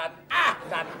وسهلا،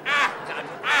 اهلا اهلا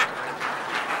اهلا.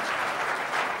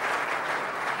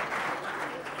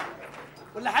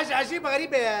 ولا حاجة عجيبة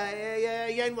غريبة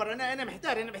يا انور. انا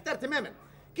محتار تماما.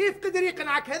 كيف قدر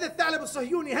يقنعك هذا الثعلب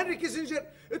الصهيوني هنري كيسنجر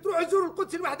تروح تزور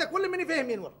القدس لوحدك؟ ولا ماني فاهم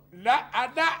يا انور؟ لا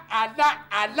لا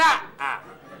لا لا،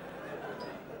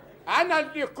 انا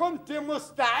اللي كنت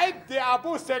مستعد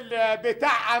ابوس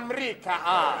بتاع امريكا.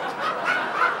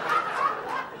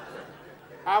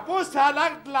 ابوسها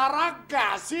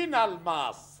لرجع سينا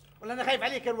لمصر. ولا انا خايف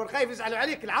عليك يا انور، خايف يزعلوا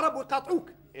عليك العرب ويقاطعوك.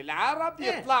 العرب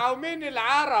يطلعوا مين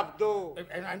العرب دول؟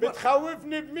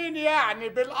 بتخوفني بمين يعني؟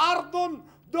 بالاردن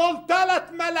دول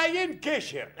 3 ملايين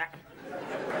كشر.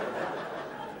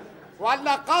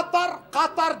 ولا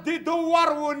قطر دي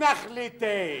دوار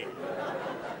ونخلتين.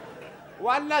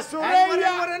 ولا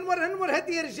سوريا. انور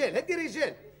هدي يا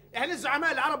رجال، احنا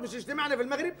الزعماء العرب مش اجتمعنا في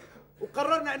المغرب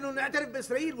وقررنا انه نعترف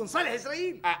باسرائيل ونصالح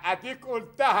اسرائيل. اديك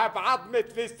قلتها بعظمة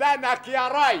لسانك يا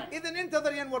ري. اذا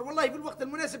انتظر يا انور، والله في الوقت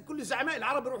المناسب كل الزعماء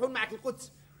العرب يروحون معك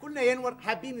القدس. كلنا يا انور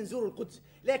حابين نزور القدس،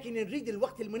 لكن نريد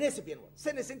الوقت المناسب يا انور،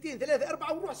 سنة 2 3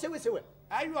 4 ونروح سوا.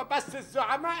 ايوه بس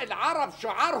الزعماء العرب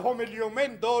شعارهم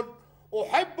اليومين دول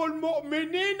احب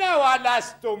المؤمنين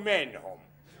ولست منهم.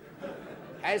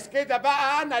 حيث كده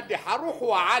بقى انا اللي هروح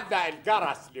واعلق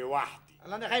الجرس لوحدي.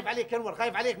 الله انا خايف عليك يا انور،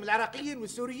 خايف عليك من العراقيين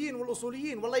والسوريين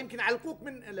والاصوليين، والله يمكن يعلقوك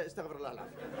من لا استغفر الله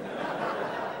العظيم.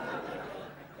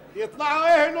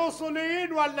 يطلعوا ايه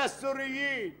الاصوليين ولا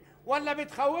السوريين؟ ولا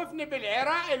بتخوفني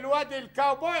بالعراق الواد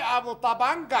الكاوبوي ابو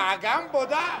طبنجة جنبه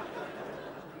ده؟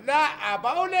 لا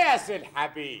بقول ايه يا سي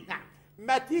الحبيب؟ نعم.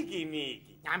 ما تيجي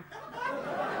نيجي. نعم.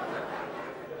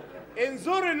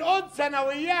 انزور القدس انا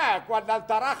وياك، ولا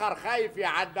انت راخر خايف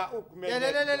يعلقوك من؟ لا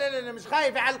لا لا لا لا، مش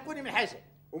خايف يعلقوني من حاجه.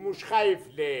 ومش خايف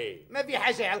ليه؟ ما في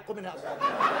حاجه يعلقوا منها اصلا.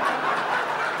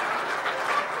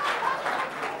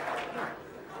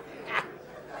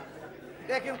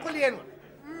 لكن قل لي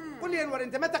يا انور،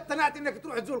 انت متى اقتنعت انك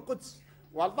تروح تزور القدس؟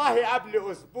 والله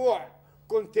قبل اسبوع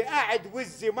كنت قاعد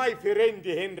وز ماي فريند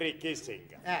هنري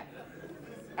كيسنجر.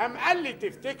 قام قال لي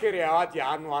تفتكر يا واد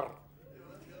يا انور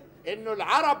انه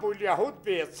العرب واليهود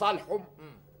بيتصالحوا؟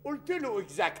 قلت له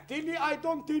اكزاكتلي اي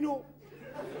دونت نو.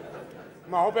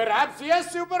 ما هو برهابس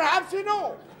يس وبرهابس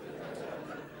نو.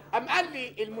 قام قال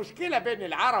لي المشكله بين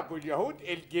العرب واليهود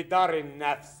الجدار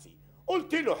النفسي.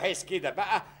 قلت له حس كده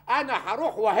بقى انا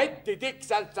هروح وهد ديك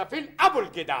سلسفيل ابو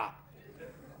الجدار.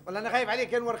 والله انا خايف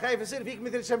عليك يا انور، خايف يصير فيك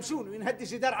مثل شمشون وينهد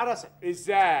جدار على راسك.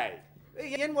 ازاي؟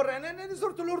 يا انور انا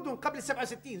زرت الاردن قبل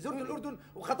 67، زرت الاردن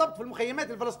وخطبت في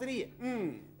المخيمات الفلسطينيه.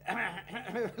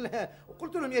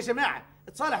 وقلت لهم يا جماعه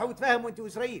تصالحوا وتفاهموا انتوا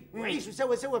واسرائيل وعيشوا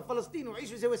سوا في فلسطين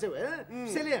وعيشوا سوا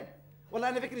سلام. والله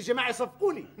انا فكر الجماعه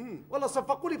يصفقوا لي، والله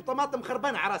صفقوا لي بطماطم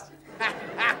خربانه على راسي.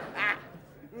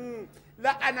 لا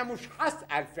انا مش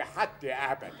هسال في حد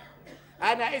ابدا.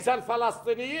 انا اذا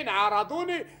الفلسطينيين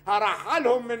عرضوني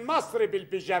هرحلهم من مصر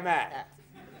بالبيجامات.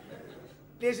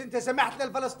 ليش انت سمحت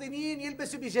للفلسطينيين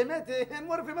يلبسوا بيجامات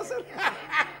انور في مصر؟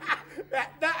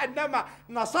 لا انما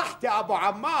نصحت ابو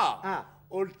عمار.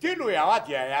 قلت له يا واد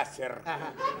يا ياسر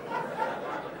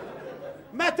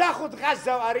ما تاخد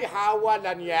غزه واريحه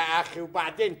اولا يا اخي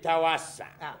وبعدين توسع.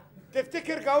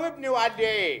 تفتكر جاوبني وقال لي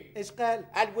ايه؟ ايش قال؟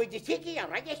 قال ودي تيجي يا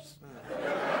ريس.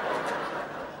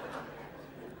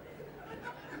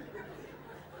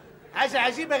 حاجة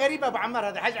عجيبة غريبة أبو عمار،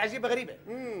 هذا حاجة عجيبة غريبة.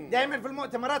 دائما في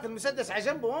المؤتمرات المسدس على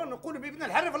جنبه نقول بدنا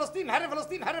نحرر فلسطين نحرر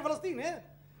فلسطين نحرر فلسطين.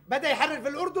 بدأ يحرر في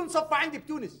الأردن صفى عندي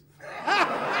بتونس.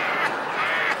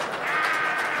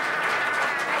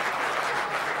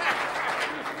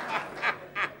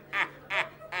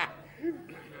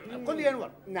 قل لي يا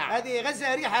انور. نعم. هذه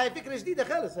غزة ريحة فكرة جديدة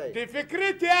خالص هاي. دي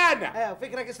فكرتي أنا.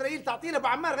 فكرك إسرائيل تعطينا أبو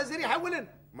عمار غزة ريحة أولا.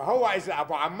 ما هو إذا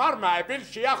أبو عمار ما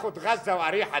قبلش ياخد غزة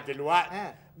وأريحة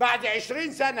دلوقتي بعد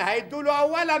 20 سنة هيدوا له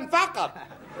أولا فقط.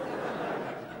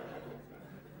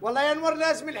 والله يا انور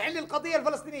لازم نحل القضيه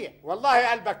الفلسطينيه.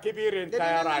 والله قلبك كبير انت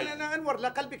يا راجل. انا انور لا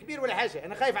قلبي كبير ولا حاجه،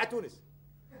 انا خايف على تونس.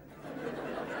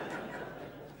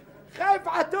 خايف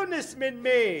على تونس من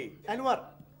مين؟ انور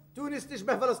تونس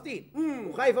تشبه فلسطين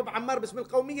وخايف ابو عمار باسم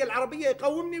القوميه العربيه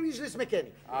يقومني ويجلس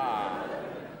مكاني.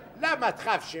 لا ما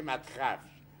تخافش ما تخافش،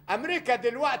 امريكا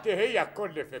دلوقتي هي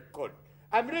الكل في الكل،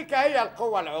 امريكا هي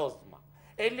القوه العظمى،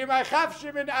 اللي ما يخافش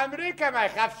من امريكا ما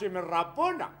يخافش من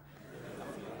ربنا.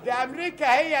 دي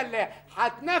امريكا هي اللي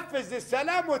هتنفذ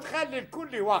السلام وتخلي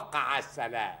الكل يوقع على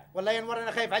السلام. والله يا انور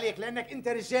انا خايف عليك لانك انت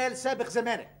رجال سابق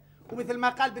زمانك، ومثل ما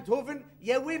قال بيتهوفن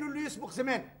يا ويله اللي يسبق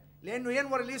زمانه، لانه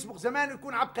ينور اللي يسبق زمانه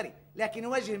يكون عبقري لكن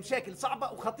يواجه مشاكل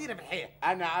صعبه وخطيره في الحياه.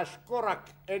 انا اشكرك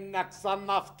انك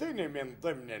صنفتني من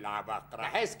ضمن العباقرة،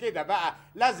 حيث كده بقى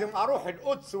لازم اروح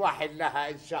القدس واحلها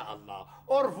ان شاء الله.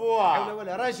 اورفوار. حول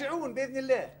ولا راجعون باذن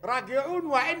الله. راجعون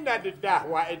وانا لله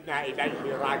وانا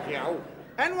اليه راجعون.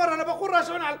 انور انا بقول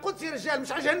راجعون على القدس يا رجال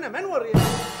مش على جهنم. انور يا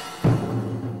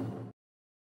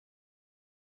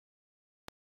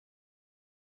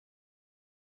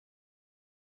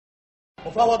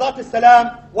مفاوضات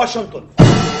السلام واشنطن.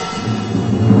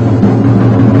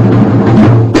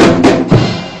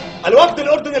 الوفد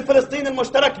الأردني الفلسطيني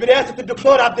المشترك برئاسة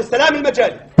الدكتور عبد السلام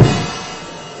المجالي.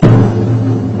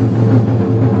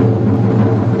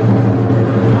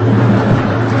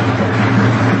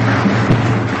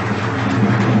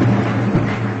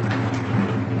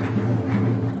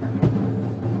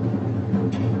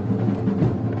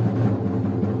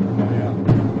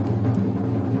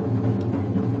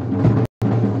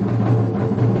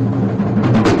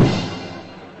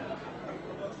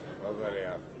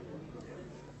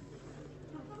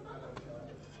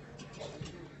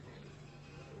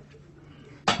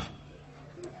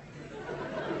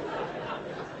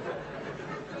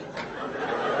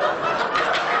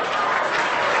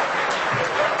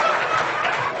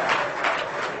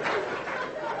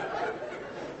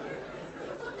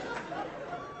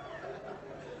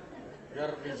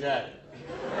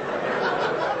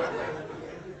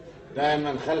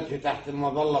 دائما خلفي تحت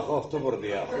المظله خوف تبرد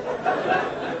يا اخي.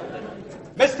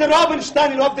 مستر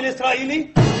روبنشتاين الوفد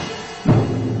الاسرائيلي.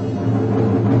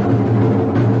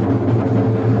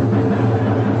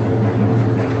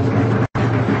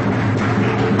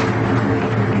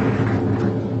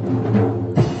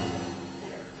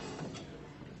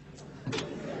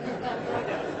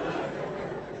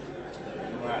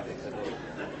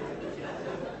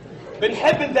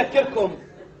 بنحب نذكركم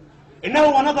إنه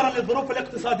ونظرا للظروف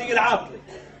الاقتصادية العاطلة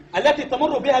التي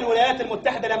تمر بها الولايات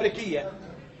المتحدة الأمريكية،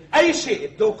 أي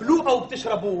شيء بتاكلوه أو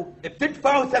بتشربوه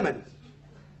بتدفعوا ثمن.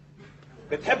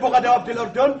 بتحبوا غدا وفد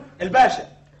الأردن؟ الباشا.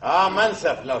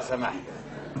 منسف لو سمحت،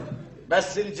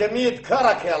 بس الجميد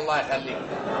كرك يا الله يخليك.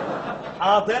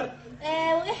 حاضر.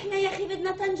 واحنا يا اخي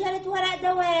بدنا طنجرة ورق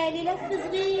دوالي لف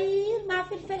صغير مع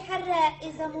فلفل حراق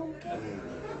اذا ممكن.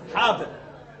 حاضر.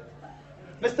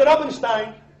 مستر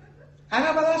روبنشتاين.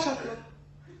 انا بلاش اطلب،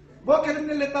 بوكل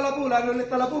من اللي طلبوه لانه اللي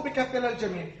طلبوه بكفي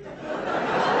للجميع.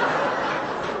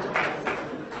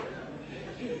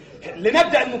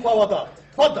 لنبدأ المفاوضات،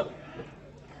 تفضل.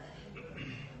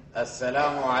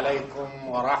 السلام عليكم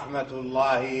ورحمة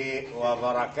الله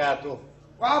وبركاته.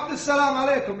 وعبد السلام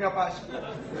عليكم يا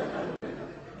باشا.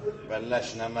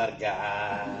 بلشنا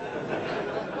مرقعة.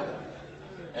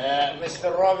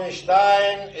 مستر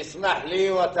روبنشتاين اسمح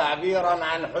لي وتعبيرا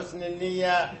عن حسن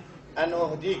النية أن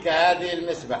أهديك هذه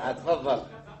المسبحة، تفضل.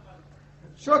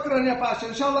 شكرا يا باشا،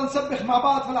 إن شاء الله نسبح مع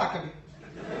بعض في العكبة.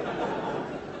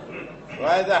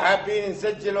 وإذا حابين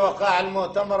نسجل وقاع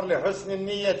المؤتمر لحسن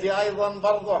النية أيضا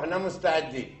برضو احنا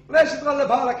مستعدين. ليش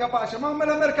تغلبها لك يا باشا؟ ما هم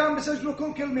الأمريكان بيسجلوا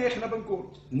كل كلمة احنا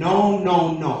بنقول.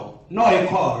 No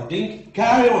recording.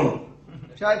 Carry on.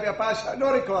 شايف يا باشا؟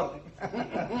 No recording.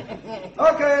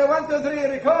 اوكي 1 2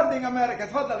 3 ريكوردينج امريكا.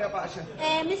 تفضل يا باشا.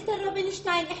 مستر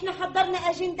روبنشتاين احنا حضرنا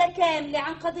اجنده كامله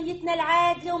عن قضيتنا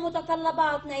العادله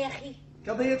ومتطلباتنا يا اخي.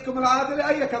 قضيتكم العادله؟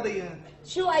 اي قضيه؟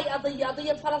 شو اي قضيه؟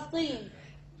 قضيه فلسطين.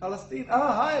 فلسطين؟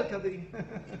 هاي القضيه.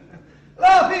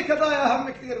 لا في قضايا اهم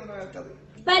كثير من هاي القضيه.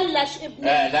 بلش ابني.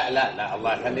 لا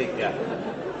الله يخليك يا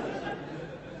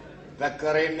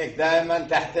تذكري انك دائما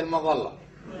تحت المظله.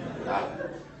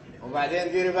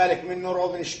 وبعدين ديري بالك منه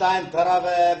روبنشتاين ترى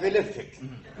بلفك.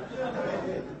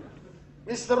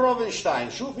 مستر روبنشتاين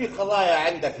شو في قضايا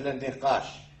عندك للنقاش؟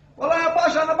 والله يا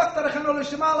باشا انا بقترح انه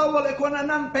الاجتماع الاول يكون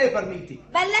نون بيبر ميتينج.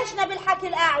 بلشنا بالحكي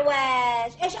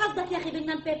الاعوج، ايش قصدك يا اخي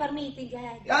بالنون بيبر ميتينج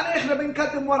هاي؟ يعني احنا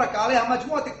بنقدم ورقه عليها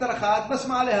مجموعه اقتراحات بس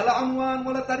ما عليها لا عنوان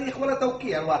ولا تاريخ ولا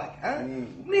توقيع الورقه،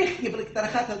 بنحكي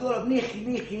بالاقتراحات هذول،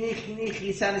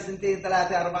 بنحكي سنه سنتين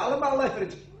ثلاثه اربعه لما الله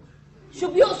يفرج.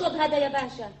 شو بيقصد هذا يا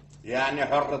باشا؟ يعني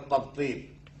حر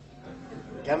التبطيل.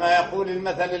 كما يقول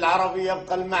المثل العربي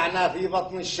يبقى المعنى في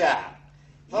بطن الشاعر.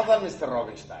 تفضل مستر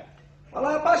روبنشتاين.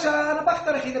 والله يا باشا انا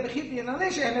بقترح اذا بخير لنا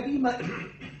ليش احنا بيما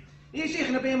ايش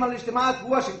احنا بيعمل الاجتماعات في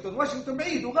واشنطن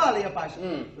بعيد وغالي يا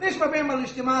باشا. ليش ما بيعمل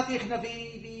الاجتماعات احنا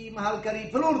في محل قريب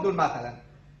في الاردن مثلا،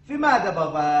 في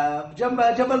مادبا جنب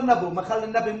جبل نبو، مخل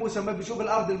النبي موسى ما بيشوف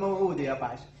الارض الموعوده يا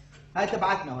باشا. هاي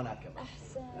تبعتنا هناك يا باشا.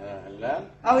 لا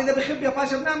او اذا بخب يا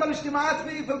باشا بنعمل اجتماعات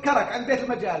في الكرك عند بيت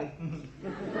المجالي.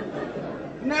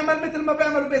 بنعمل مثل ما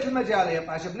بيعملوا بيت المجالي يا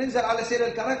باشا، بننزل على سير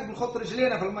الكرك بنحط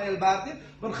رجلينا في المي البارده،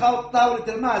 بنخوط طاوله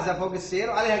المازه فوق السير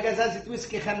وعليها قزازه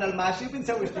ويسكي خلنا الماشي،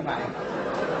 بنسوي اجتماعات.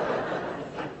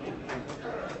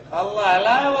 الله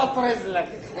لا يوطرز لك.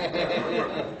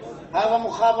 هذا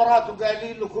مخابرات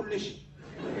وقايلين له كل شيء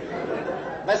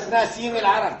بس ناسين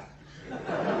العرب.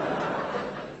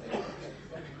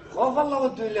 خوف الله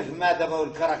وده يلف مادبه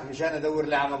والكرك مشان ادور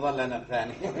لي على مظله انا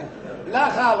الثاني. لا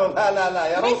خالو لا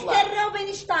يا رب. مستر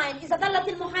روبنشتاين اذا ظلت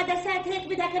المحادثات هيك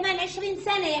بدها كمان 20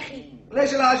 سنه يا اخي.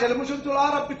 ليش العجله؟ مش انتوا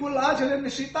العرب بيكون العجله من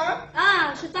الشيطان؟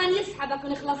 شيطان يسحبك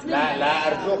ونخلص منه. لا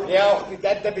ارجوك يا اختي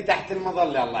تأدبي تحت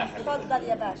المظله الله يخليك. تفضل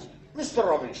يا باشا. مستر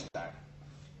روبنشتاين،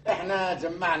 احنا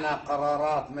جمعنا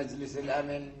قرارات مجلس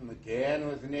الامن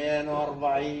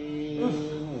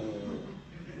 242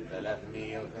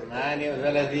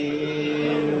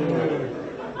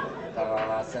 338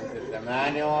 قرارات سنة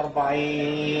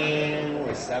 48 وال47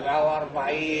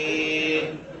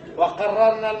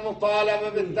 وقررنا المطالبة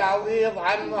بالتعويض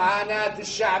عن معاناة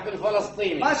الشعب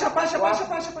الفلسطيني. باشا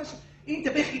انت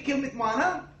بيحكي كلمة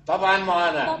معاناة؟ طبعا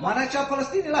معاناة الشعب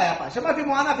الفلسطيني؟ لا يا باشا ما في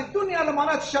معاناة في الدنيا الا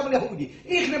معاناة الشعب اليهودي،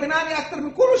 احنا بنعاني اكثر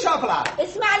من كل شعب العالم.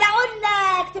 اسمع لأقول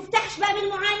لك تفتحش باب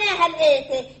المعاناة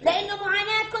هلقيته، لانه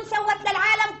معاناتكم سوت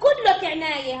للعالم كله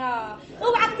كعناية.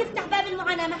 اوعك تفتح باب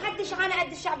المعاناة، ما حدش عانى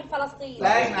قد الشعب الفلسطيني.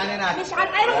 لا احنا عنيناك. مش عن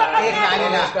ايوه احنا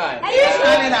عنيناك.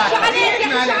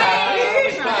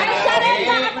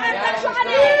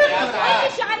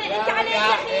 شو عليك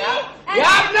يا اخي؟ يا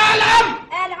ابن الام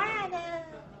العالم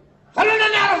خلونا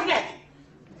نعرف نحكي.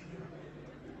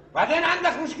 بعدين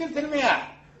عندك مشكلة المياه،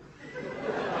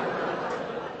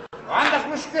 وعندك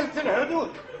مشكلة الحدود،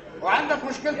 وعندك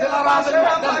مشكلة الأراضي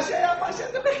المحتلة. يا باشا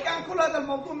انت بتحكي عن كل هذا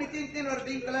الموضوع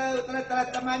 242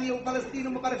 338 وفلسطين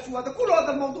وما بعرف شو هذا، كل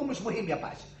هذا الموضوع مش مهم يا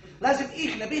باشا. لازم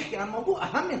احنا بيحكي عن موضوع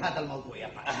اهم من هذا الموضوع يا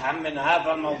باشا. أهم من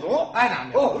هذا الموضوع؟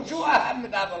 نعم. شو أهم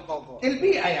من هذا الموضوع؟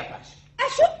 البيئة يا باشا.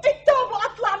 اشق الثوب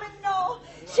واطلع منه،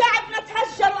 شعبنا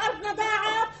تهجر وارضنا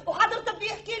ضاعت وحضرتك بده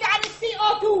يحكي لي عن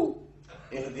CO2.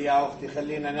 اهدي يا اختي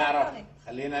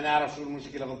خلينا نعرف شو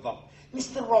المشكلة بالضبط.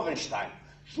 مستر روبنشتاين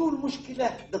شو المشكلة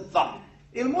بالضبط؟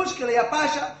 المشكلة يا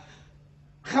باشا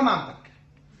خمامتك.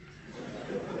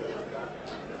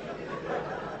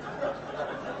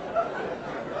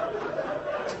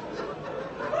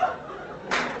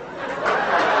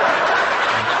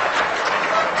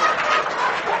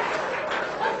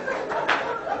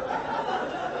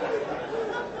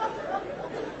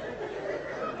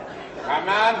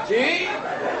 حمامتي؟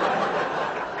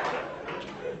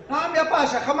 نعم يا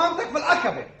باشا خمامتك في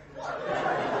العقبة.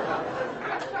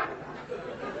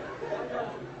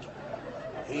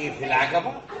 هي في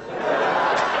العقبة؟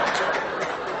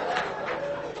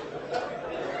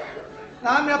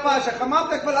 نعم يا باشا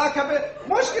خمامتك في العقبة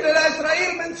مشكلة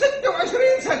لإسرائيل من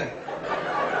 26 سنة.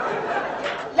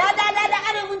 لا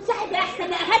انا منسحبة احسن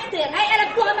ما اهتر. هاي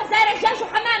قلبتوها مزارع دجاج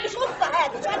وحمام، مش قصة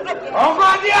هذه. شو هالحكي؟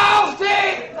 اقعد يا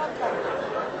اختي.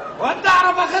 ودي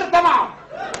اعرف اخرتها معه،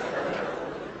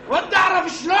 ودي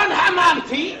اعرف شلون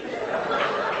حمامتي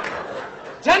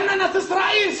جننت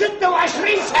اسرائيل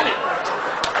 26 سنة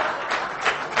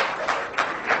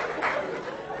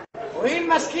وهي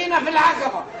المسكينة في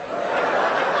العقبة.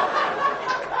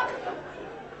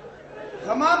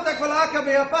 خمامتك في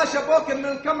العقبة يا باشا بوكل من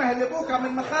القمح اللي بوكها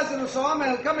من مخازن وصوامع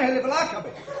القمح اللي في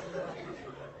العقبة.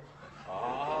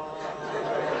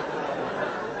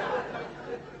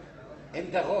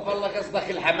 انت خوف الله قصدك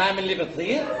الحمام اللي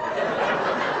بتطير؟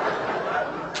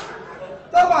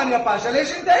 طبعا يا باشا،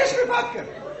 ليش انت ايش بفكر؟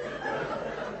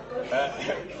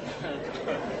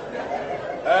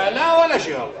 لا ولا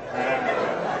شيء والله.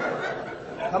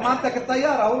 خمامتك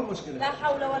الطيارة هو المشكلة. لا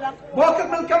حول ولا قوة. بوكل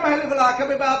من القمح اللي في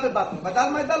العقبة بقى ببطن، بدل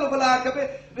ما يضلوا في العقبة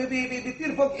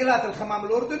بيطير فوق إيلات الخمام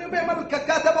الأردني وبيعملوا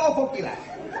الكاكا تبعه فوق إيلات.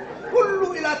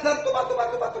 كله إيلات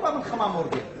طبعا من خمام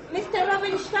أردني. مستر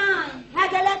روبنشتاين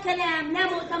هذا لا كلام، لا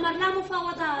مؤتمر، لا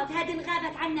مفاوضات، هذه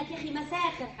انغابت عنك يا اخي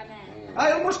مساخر حمام.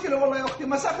 هاي المشكلة والله يا أختي،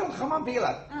 مساخر الخمام في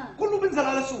إيلات. كله بينزل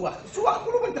على السواق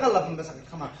كله بيتغلب من مساخر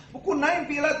الخمام، بكون نايم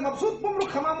في إيلات مبسوط بمرق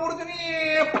خمام أردني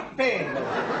فين؟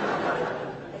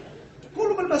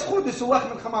 كله بالمسخود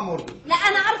السواق من خمام اردن. لا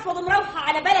انا ارفض، مروحه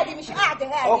على بلدي مش قاعده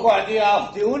هذه. اقعدي يا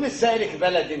اختي ولسه لك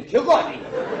بلد انت، اقعدي.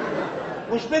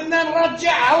 مش بدنا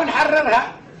نرجعها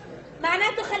ونحررها.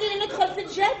 معناته خلينا ندخل في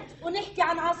الجد ونحكي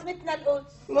عن عاصمتنا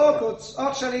القدس. لا قدس،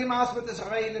 اورشليم عاصمة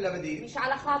اسرائيل الابدية. مش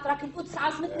على خاطرك، القدس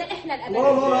عاصمتنا احنا لا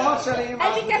الابدية. لا لا، اورشليم.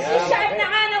 اجي كفي الشعب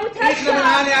معانا وتهجر. احنا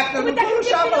بنعاني اكثر من كل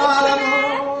شعب العالم.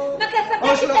 ما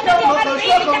كسبناش ال 48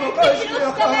 تحت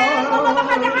القدس كمان. والله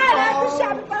ما حدا عارف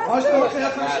الشعب الفلسطيني.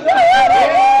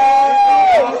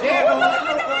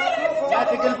 لا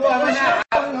تقلبوها مناحة.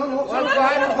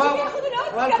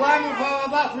 والقوام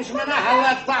مفاوضات مش مناحة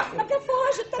ولا تطاقم. ما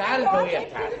كفوهاش. تعالوا ويا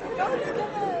تعالوا.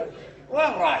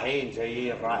 وين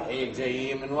رايحين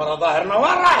جايين من ورا ظهرنا،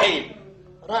 وين رايحين؟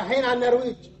 رايحين على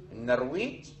النرويج.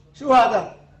 النرويج؟ شو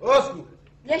هذا؟ اسمه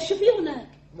ليش شو في هناك؟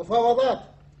 مفاوضات.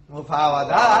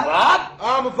 مفاوضات؟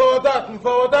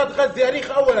 مفاوضات غزة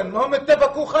ياريخ اولا، ما هم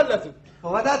اتفقوا خلصوا.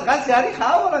 مفاوضات غزة ياريخ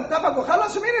اولا اتفقوا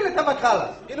خلصوا. مين اللي اتفق خلص؟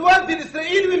 الوفد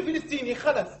الاسرائيلي والفلسطيني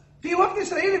خلص. في وفد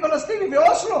اسرائيلي فلسطيني في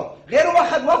اوسلو غير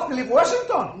واحد وفد اللي في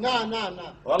واشنطن. نعم.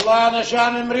 والله انا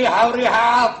شامم ريحة وريحة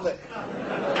عاطلة.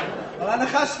 والله انا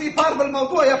خاش في فار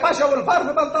بالموضوع يا باشا، والفار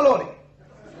في بنطلوني.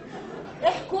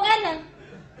 احكوا انا.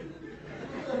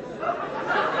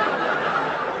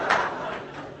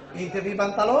 انت في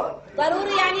بنطلون؟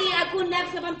 ضروري يعني اكون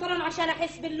لابسه بنطلون عشان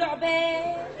احس باللعبه؟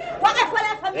 وقف ولا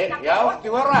افهم منك. يا اختي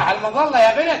وين رايحة المظلة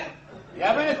يا بنت؟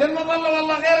 يا بنت المظلة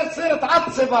والله غير تصير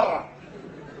تعطسي برا.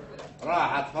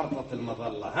 راحت فرطة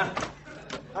المظلة. ها؟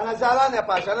 انا زعلان يا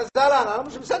باشا، انا زعلان، انا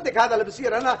مش مصدق هذا اللي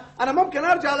بصير. انا ممكن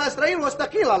ارجع لاسرائيل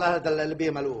واستقيل على هذا اللي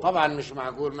بيعملوه. طبعا مش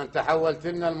معقول، ما انت حولت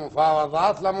لنا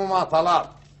المفاوضات لمماطلات.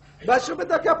 بس شو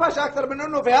بدك يا باشا اكثر من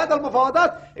انه في هذا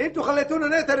المفاوضات انتوا خليتونا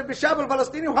نعترف بالشعب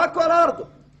الفلسطيني وهكوا على ارضه.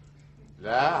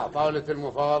 لا، طاولة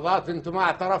المفاوضات انتم ما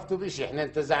اعترفتوا بيش، احنا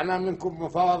انتزعناه منكم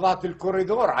بمفاوضات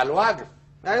الكوريدور على الواقف.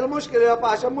 هاي المشكلة يا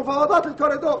باشا، مفاوضات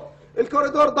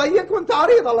الكوريدور ضيق وانت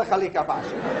عريض. الله يخليك يا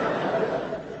باشا.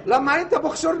 لما انت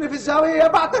بخسرني في الزاوية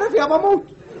بعترف يا بموت.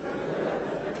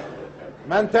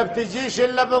 ما انت بتجيش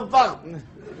الا بالضغط.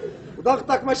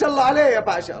 ضغطك ما شاء الله عليه يا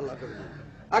باشا. الله يخليك.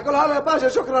 اقول هلا يا باشا،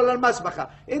 شكرا للمسبخة.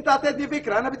 انت اعطيتني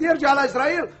فكرة، انا بدي ارجع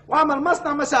لاسرائيل واعمل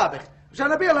مصنع مسابخ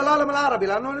عشان ابيع للعالم العربي،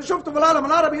 لانه انا شفته في العالم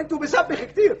العربي انتوا بسبخ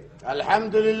كثير.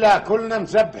 الحمد لله كلنا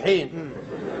مسبحين.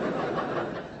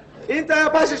 انت يا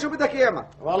باشا شو بدك يعمل؟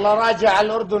 والله راجع على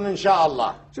الاردن ان شاء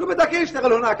الله. شو بدك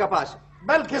يشتغل هناك يا باشا؟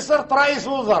 بلكي صرت رئيس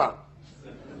وزراء.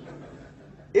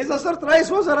 اذا صرت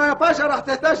رئيس وزراء يا باشا راح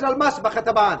تحتاج للمسبخة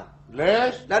تبعنا.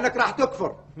 ليش؟ لانك راح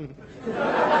تكفر.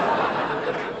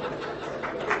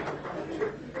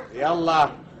 يلا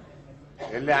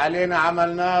اللي علينا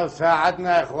عملناه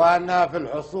وساعدنا اخواننا في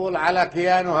الحصول على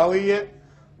كيان وهوية.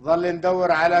 ظل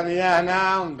ندور على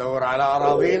مياهنا وندور على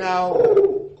اراضينا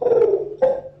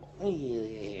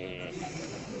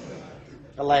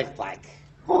الله يقطعك.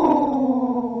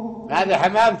 هذه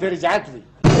حمامتي رجعت لي.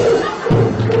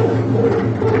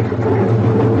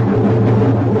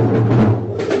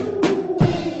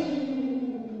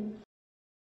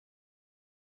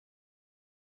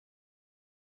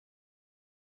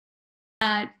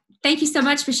 Thank you so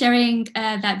much for sharing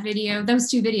those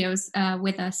two videos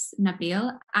with us, Nabil.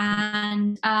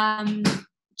 And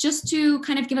just to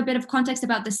kind of give a bit of context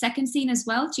about the second scene as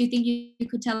well, do you think you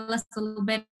could tell us a little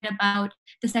bit about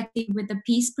the second scene with the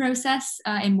peace process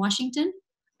in Washington?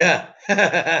 Yeah.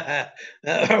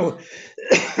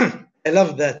 I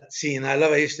love that scene. I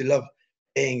used to love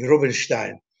playing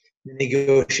Rubinstein, the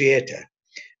negotiator.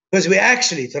 Because we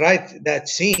actually, to write that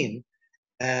scene,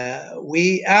 we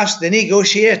asked the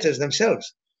negotiators themselves.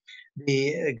 The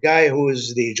guy who was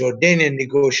the Jordanian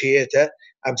negotiator,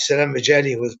 Abdel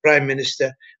Majali, who was prime minister,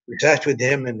 we sat with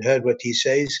him and heard what he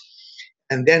says.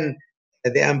 And then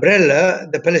the umbrella,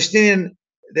 the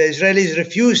Israelis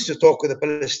refuse to talk with the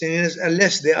Palestinians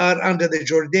unless they are under the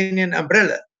Jordanian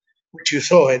umbrella, which you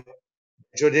saw it,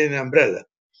 Jordanian umbrella.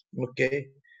 Okay.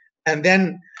 And then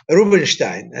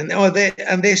Rubinstein. And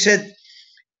they said,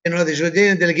 the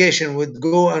Jordanian delegation would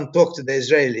go and talk to the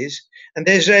Israelis, and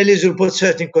the Israelis will put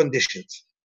certain conditions.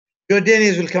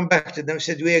 Jordanians will come back to them and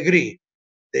said, we agree.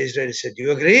 The Israelis said,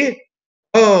 you agree?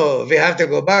 Oh, we have to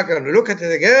go back and look at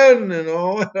it again.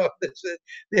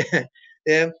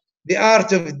 The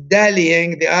art of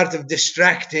dallying, the art of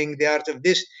distracting, the art of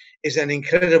this is an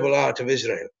incredible art of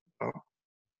Israel.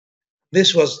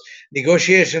 This was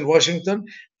negotiation in Washington.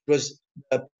 It was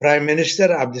the Prime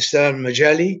Minister, Abdel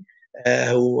Majali,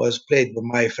 who was played by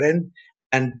my friend,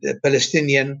 and the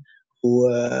Palestinian who,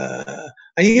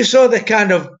 and you saw the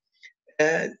kind of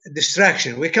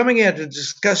distraction. We're coming here to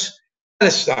discuss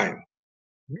Palestine,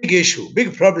 big issue,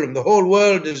 big problem. The whole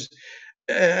world is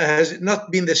has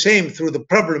not been the same through the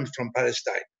problems from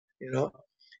Palestine,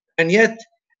 and yet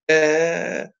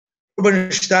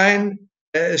Rubinstein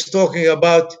is talking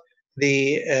about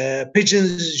the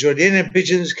pigeons, Jordanian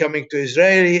pigeons coming to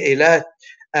Israeli Eilat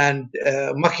and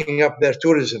mucking up their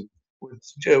tourism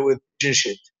with pigeon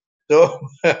shit. So,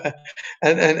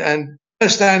 and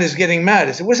Palestine is getting mad.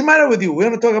 I said, what's the matter with you? We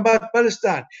want to talk about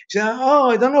Palestine. He said, oh,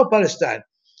 I don't know Palestine.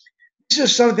 This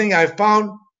is something I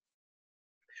found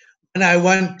when I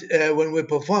went, when we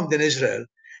performed in Israel.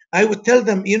 I would tell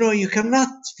them, you cannot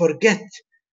forget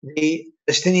the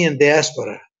Palestinian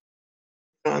diaspora.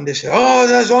 And they say, oh,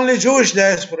 there's only Jewish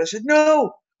diaspora. I said,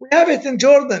 no, we have it in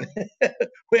Jordan.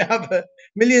 We have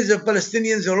millions of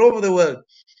Palestinians all over the world.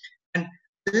 And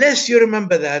unless you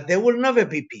remember that, there will never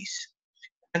be peace.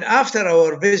 And after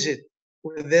our visit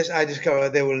with this, I discovered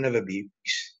there will never be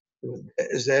peace with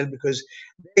Israel because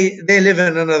they live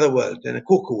in another world, in a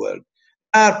cuckoo world.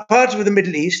 Are part of the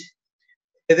Middle East.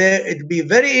 It'd be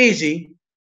very easy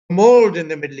to mold in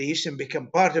the Middle East and become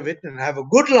part of it and have a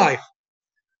good life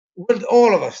with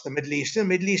all of us, the Middle East. The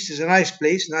Middle East is a nice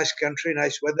place, nice country,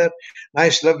 nice weather,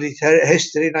 nice, lovely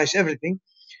history, nice everything.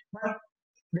 But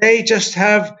they just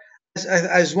have,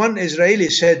 as one Israeli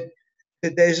said,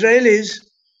 that the Israelis,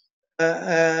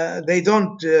 they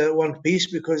don't want peace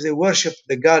because they worship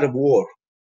the god of war.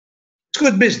 It's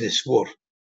good business, war,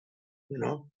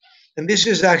 And this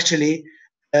is actually,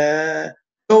 this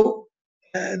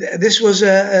was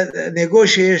a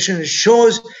negotiation. It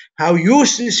shows how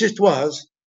useless it was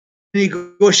to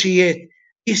negotiate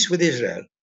peace with Israel.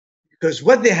 Because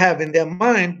what they have in their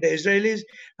mind, the Israelis,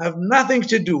 have nothing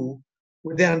to do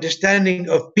with the understanding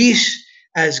of peace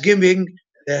as giving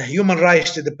human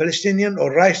rights to the Palestinian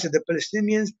or rights to the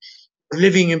Palestinians, or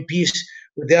living in peace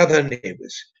with the other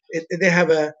neighbors. They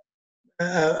have a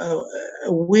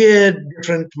weird,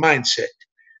 different mindset.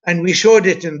 And we showed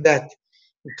it in that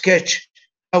sketch,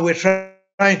 how we're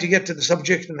trying to get to the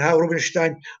subject and how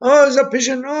Rubinstein, oh, it's a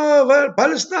pigeon, oh, well,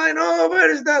 Palestine, oh, where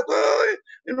is that? Oh,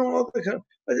 but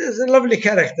it's a lovely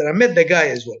character. I met the guy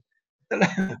as well. A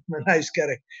nice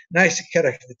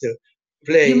character to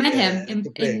play. You met him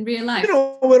in real life?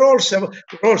 We're all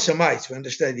Semites. We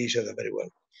understand each other very well.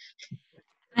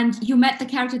 And you met the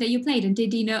character that you played, and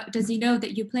does he know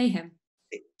that you play him?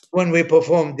 When we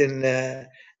performed in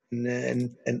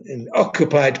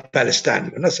occupied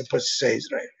Palestine, we're not supposed to say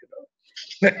Israel.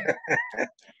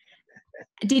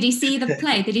 Did he see the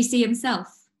play? Did he see himself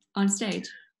on stage?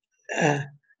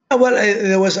 Well,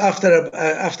 there was after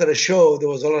a show, there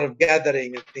was a lot of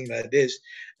gathering and things like this,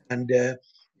 and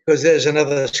because there's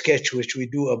another sketch which we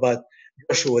do about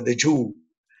Joshua the Jew,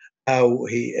 how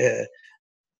he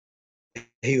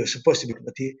was supposed to be,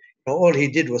 but all he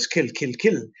did was kill.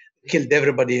 Killed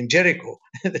everybody in Jericho,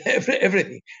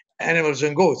 everything, animals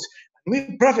and goats.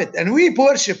 We profit, and we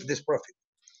worship this prophet.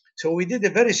 So we did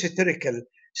a very satirical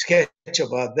sketch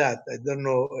about that. I don't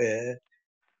know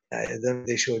if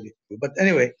they showed it, but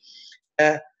anyway,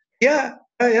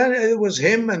 it was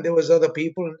him, and there was other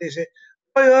people, and they said,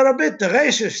 "Oh, you're a bit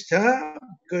racist, huh?"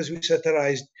 Because we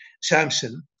satirized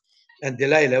Samson and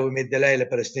Delilah. We made Delilah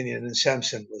Palestinian, and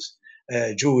Samson was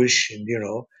Jewish, and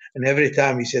and every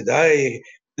time he said, "I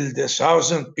killed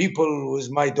 1,000 people with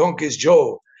my donkey's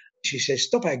jaw," she says,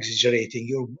 "Stop exaggerating.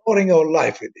 You're boring our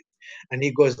life with it." And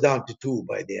he goes down to 2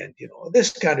 by the end.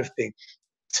 This kind of thing.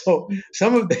 So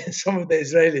some of the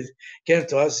Israelis came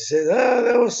to us and said,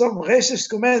 there were some racist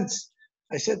comments.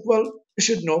 I said, well, you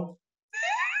should know.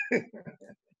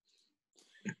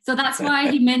 So that's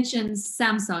why he mentions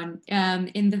Samson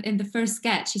in the first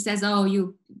sketch. He says, "Oh,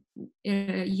 you'll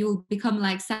become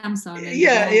like Samson." We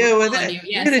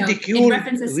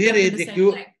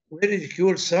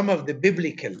ridicule some of the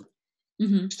biblical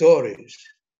stories.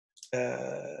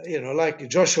 Like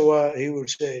Joshua, he would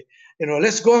say,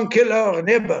 let's go and kill our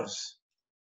neighbors.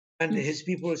 And his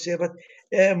people would say, but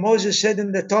Moses said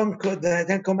in the 10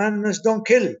 Commandments, don't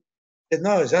kill. He said,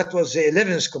 no, that was the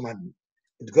 11th commandment.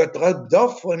 It got rubbed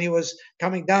off when he was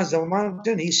coming down the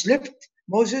mountain. He slipped,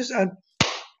 Moses, and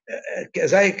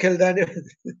as I killed that.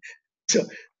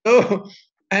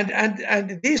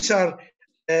 And these are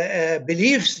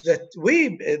beliefs that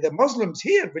we, the Muslims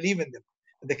here, believe in them.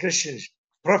 The Christians,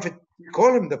 prophet,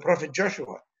 call him the Prophet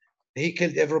Joshua. He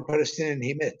killed every Palestinian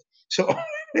he met. So,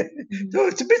 so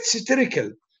it's a bit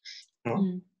satirical.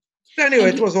 Anyway,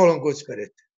 it was all in good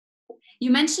spirit.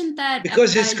 You mentioned that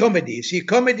because it's comedy. See,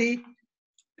 comedy,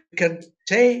 you can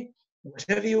say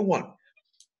whatever you want.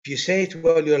 If you say it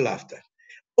well, you're laughed at.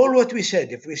 All what we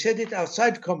said, if we said it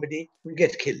outside comedy, we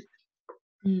get killed.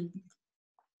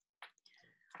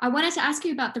 I wanted to ask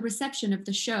you about the reception of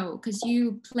the show, because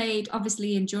you played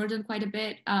obviously in Jordan quite a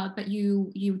bit, but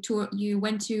you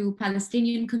went to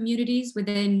Palestinian communities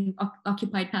within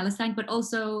occupied Palestine, but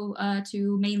also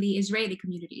to mainly Israeli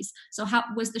communities. So how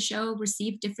was the show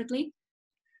received differently?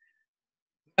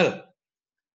 Well,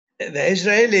 the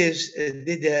Israelis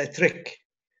did a trick.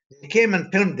 They came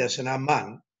and filmed us in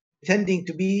Amman, pretending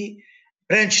to be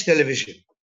French television,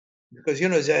 because the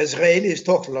Israelis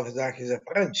talk like the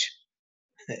French.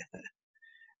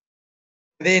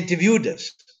 They interviewed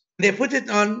us. They put it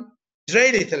on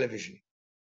Israeli television,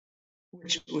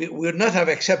 which we would not have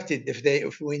accepted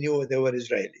if we knew they were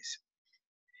Israelis.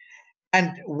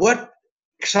 And what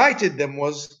excited them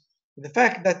was the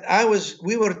fact that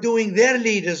we were doing their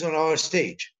leaders on our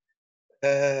stage.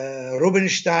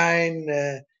 Rubinstein,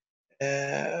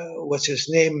 what's his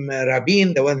name,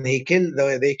 Rabin, the one they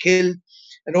killed,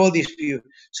 and all these people.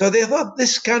 So they thought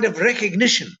this kind of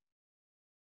recognition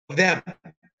of them,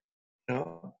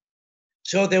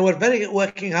 So they were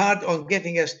working hard on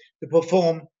getting us to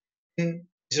perform in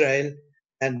Israel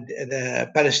and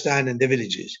Palestine and the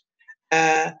villages.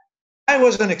 I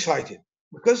wasn't excited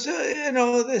because,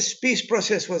 this peace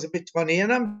process was a bit funny,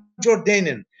 and I'm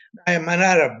Jordanian. I am an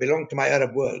Arab, belong to my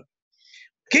Arab world.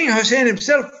 King Hussein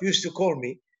himself used to call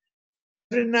me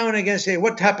every now and again, say,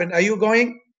 "What happened? Are you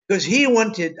going?" Because he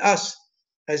wanted us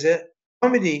as a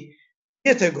comedy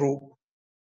theater group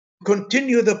to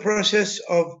continue the process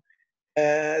of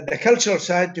the cultural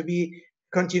side to be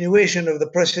continuation of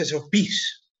the process of peace.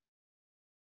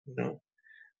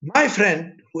 My friend,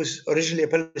 who was originally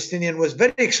a Palestinian, was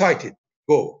very excited to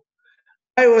go.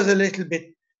 I was a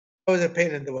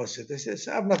pain in the ass. I said,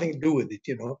 I have nothing to do with it,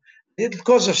 It'll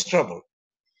cause us trouble.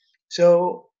 So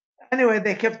anyway,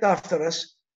 they kept after us,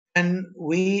 and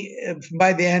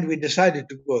by the end, we decided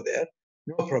to go there.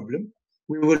 No problem.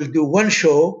 We will do one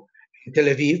show in Tel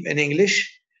Aviv in English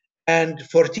and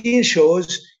 14 shows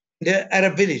in the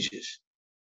Arab villages.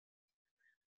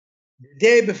 The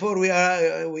day before we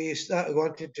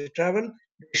wanted to travel,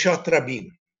 they shot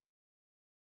Rabin.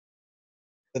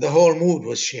 The whole mood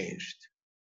was changed.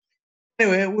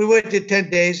 Anyway, we waited 10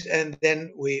 days, and then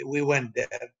we went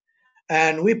there.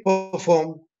 And we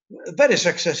performed very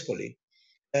successfully.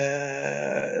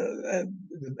 The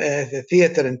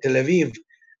theater in Tel Aviv,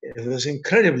 it was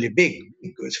incredibly big.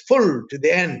 It was full to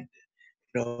the end.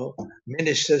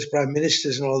 Ministers, prime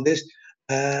ministers, and all this.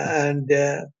 And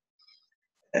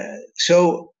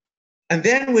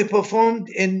then we performed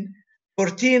in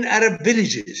 14 Arab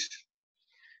villages.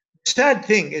 The sad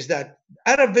thing is that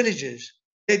Arab villages,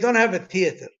 they don't have a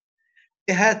theater.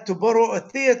 They had to borrow a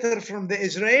theater from the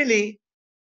Israeli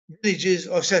villages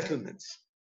or settlements.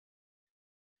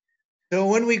 So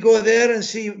when we go there and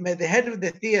see the head of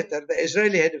the theater, the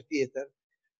Israeli head of theater,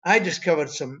 I discovered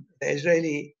the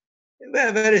Israeli,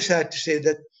 very sad to say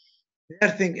that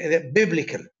they're thinking they're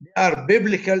biblical. They are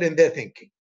biblical in their thinking.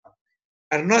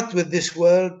 Are not with this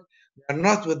world. They are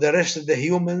not with the rest of the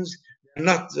humans. They're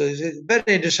not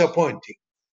very disappointing.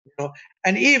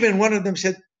 And even one of them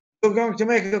said, "You're going to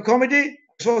make a comedy?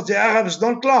 So the Arabs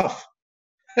don't laugh."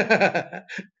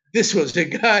 This was a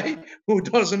guy who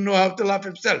doesn't know how to laugh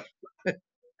himself.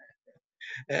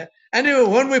 Anyway,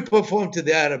 when we performed to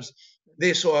the Arabs,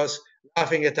 they saw us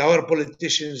laughing at our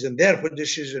politicians and their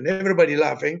politicians and everybody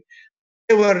laughing.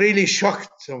 They were really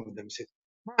shocked. Some of them said,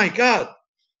 "My God,"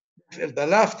 the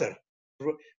laughter.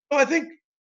 So I think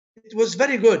it was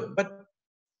very good. But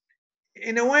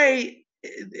in a way,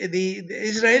 the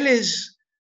Israelis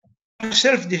are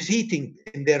self-defeating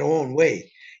in their own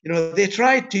way. They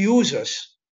tried to use us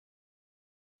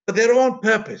for their own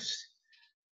purpose.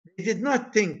 They did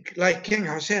not think, like King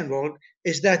Hussein wrote,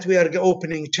 is that we are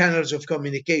opening channels of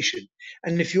communication.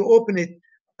 And if you open it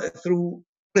through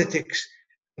politics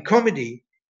and comedy,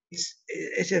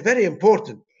 it's a very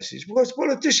important message, because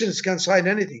politicians can sign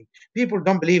anything. People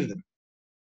don't believe them.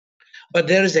 But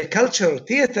there is a cultural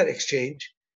theater exchange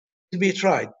to be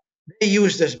tried. They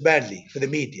use this badly for the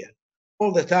media.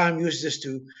 All the time use this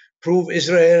to prove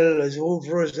Israel is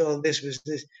over, all this was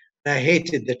this. I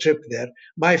hated the trip there.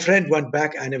 My friend went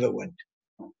back. I never went.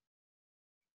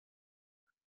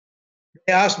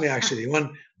 They asked me, actually,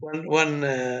 one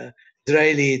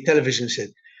Israeli television said,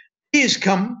 "Please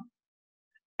come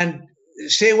and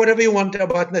say whatever you want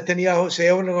about Netanyahu."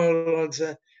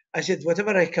 I said,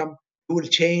 "Whatever I come, you will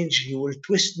change, you will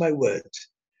twist my words.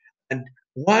 And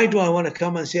why do I want to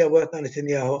come and say about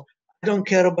Netanyahu? I don't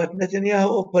care about Netanyahu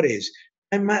or Perez.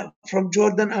 I'm from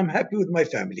Jordan. I'm happy with my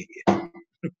family here."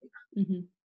 Mm-hmm.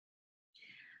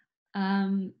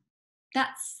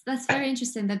 That's very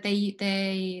interesting that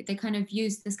they kind of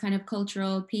use this kind of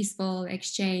cultural peaceful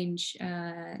exchange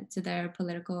to their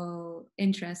political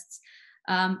interests,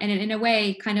 and in a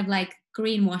way kind of like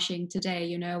greenwashing today,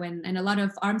 you know, and a lot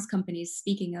of arms companies,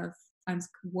 speaking of arms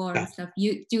war and stuff,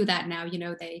 you do that now, you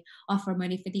know, they offer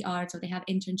money for the arts, or they have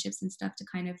internships and stuff to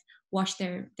kind of wash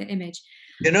their image.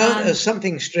 You know,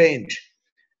 something strange.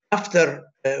 After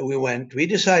we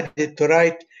decided to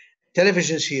write a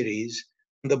television series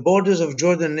on the borders of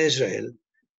Jordan and Israel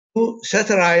to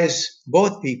satirize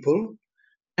both people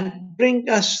and bring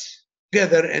us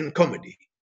together in comedy.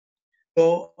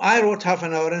 So I wrote half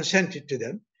an hour and sent it to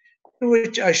them, in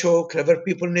which I show clever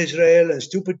people in Israel and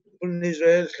stupid people in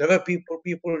Israel, clever people,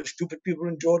 stupid people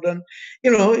in Jordan.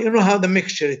 You know how the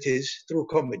mixture it is through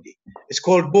comedy. It's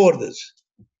called Borders.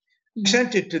 I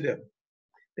sent it to them.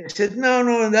 They said,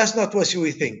 no, that's not what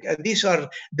we think. And these are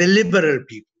the liberal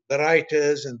people, the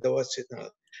writers and the what's it.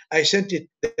 I sent it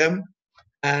to them,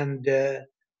 and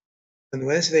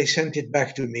once they sent it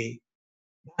back to me,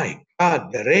 my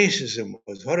God, the racism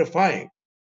was horrifying.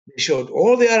 They showed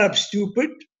all the Arabs stupid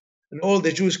and all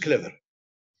the Jews clever.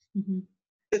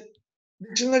 This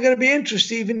is not going to be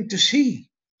interesting even to see.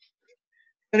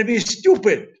 It's going to be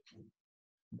stupid.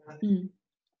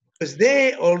 Because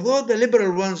they, although the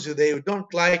liberal ones, they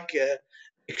don't like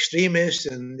extremists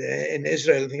and in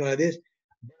Israel and things like this,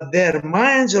 but their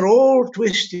minds are all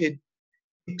twisted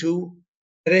into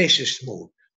racist mode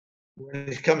when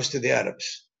it comes to the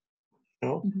Arabs. You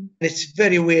know? It's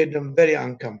very weird and very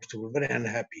uncomfortable, very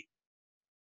unhappy.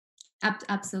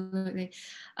 Absolutely.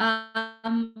 I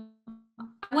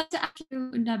want to ask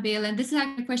you, Nabil, and this is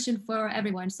a question for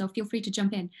everyone, so feel free to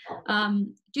jump in.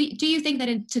 Do you think that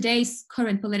in today's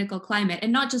current political climate,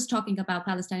 and not just talking about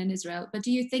Palestine and Israel, but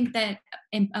do you think that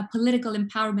a political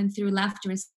empowerment through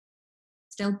laughter is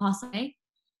still possible?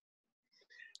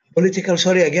 Political,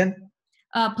 sorry, again?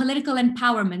 Political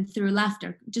empowerment through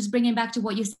laughter. Just bringing back to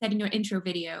what you said in your intro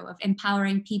video of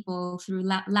empowering people through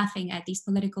laughing at these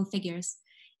political figures.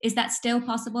 Is that still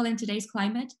possible in today's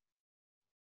climate?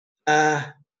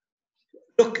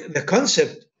 Look, the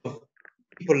concept of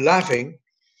people laughing,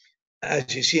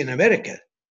 as you see in America,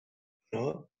 you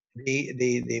know,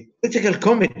 the political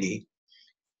comedy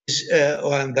is,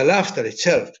 and the laughter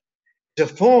itself, is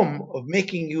a form of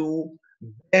making you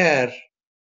bear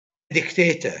a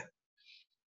dictator,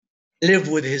 live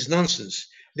with his nonsense,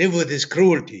 live with his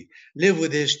cruelty, live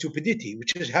with his stupidity,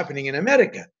 which is happening in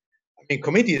America. I mean,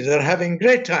 comedians are having a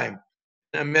great time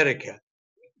in America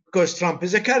because Trump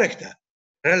is a character.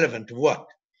 Relevant to what?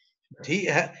 But he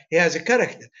has a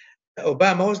character.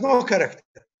 Obama was no character.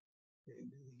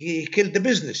 He killed the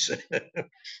business.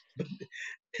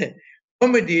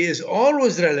 Comedy is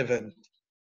always relevant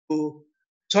to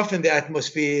soften the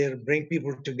atmosphere, bring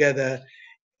people together,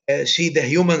 see the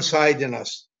human side in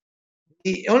us.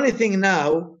 The only thing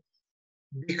now,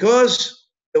 because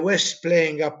the West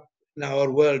playing up in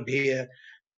our world here,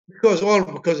 because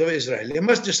of Israel, they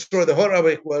must destroy the whole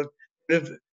Arabic world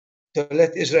to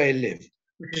let Israel live,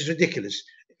 which is ridiculous.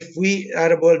 If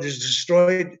Arab world is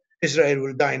destroyed, Israel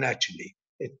will die naturally.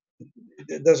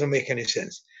 It doesn't make any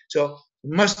sense. So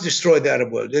we must destroy the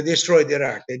Arab world. They destroyed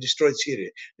Iraq. They destroyed Syria.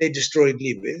 They destroyed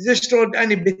Libya. They destroyed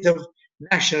any bit of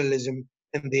nationalism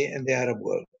in the Arab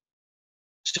world.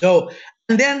 So,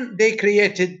 and then they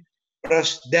created for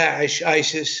us Daesh,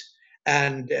 ISIS,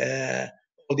 and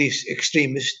all these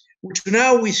extremists, which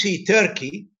now we see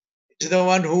Turkey is the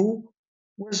one who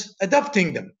was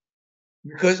adopting them,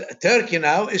 because Turkey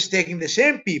now is taking the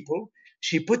same people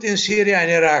she put in Syria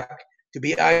and Iraq to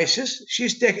be ISIS.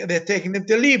 They're taking them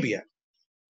to Libya.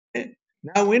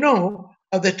 Now we know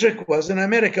how the trick was, and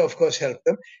America, of course, helped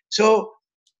them. So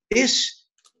this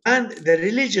and the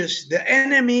religious, the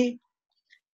enemy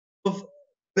of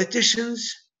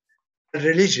politicians and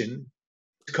religion,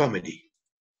 is comedy.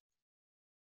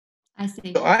 I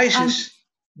see. So ISIS,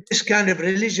 this kind of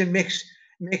religion makes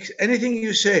anything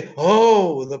you say,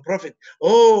 oh, the prophet,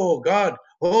 oh, God,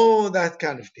 oh, that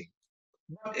kind of thing.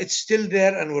 But it's still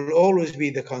there and will always be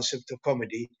the concept of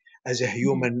comedy as a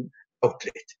human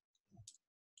outlet.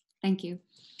 Thank you.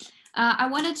 I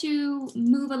wanted to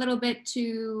move a little bit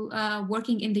to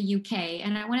working in the UK,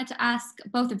 and I wanted to ask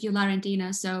both of you, Lara and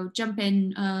Dina, so jump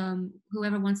in,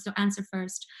 whoever wants to answer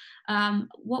first.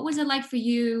 What was it like for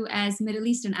you as Middle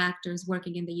Eastern actors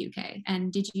working in the UK,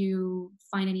 and did you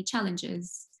find any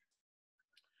challenges?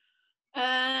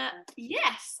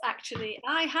 Yes, actually,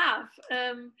 I have.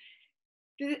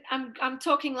 I'm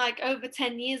talking like over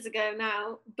 10 years ago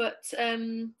now, but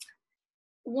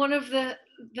one of the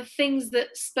things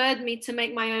that spurred me to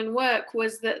make my own work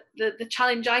was that the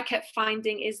challenge I kept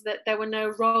finding is that there were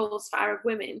no roles for Arab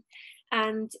women.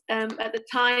 And at the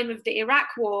time of the Iraq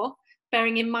war,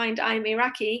 bearing in mind I'm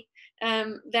Iraqi,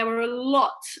 there were a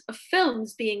lot of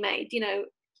films being made, you know,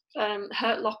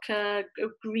 Hurt Locker,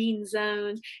 Green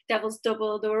Zone, Devil's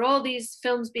Double. There were all these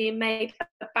films being made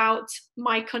about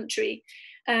my country.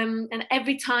 And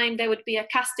every time there would be a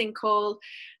casting call,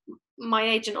 my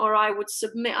agent or I would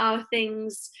submit our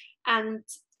things and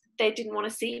they didn't want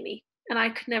to see me. And I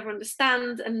could never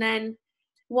understand. And then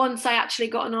once I actually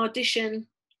got an audition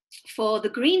for the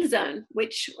Green Zone,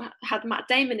 which had Matt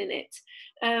Damon in it.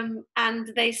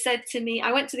 And they said to me,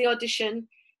 I went to the audition,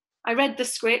 I read the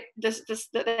script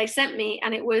that they sent me,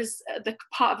 and it was the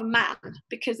part of a man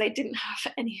because they didn't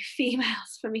have any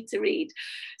females for me to read.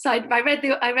 So I did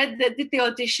the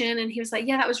audition, and he was like,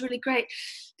 yeah, that was really great.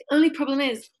 The only problem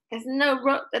is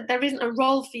there isn't a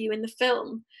role for you in the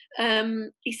film.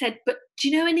 He said, but do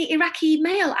you know any Iraqi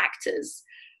male actors?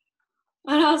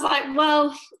 And I was like,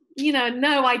 well, you know,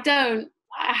 no, I don't.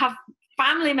 I have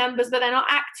family members, but they're not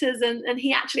actors. And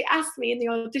he actually asked me in the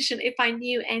audition if I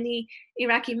knew any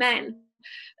Iraqi men.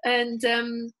 And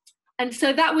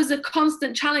so that was a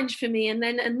constant challenge for me. And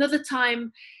then another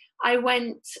time I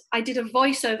did a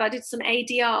voiceover, I did some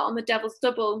ADR on The Devil's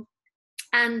Double.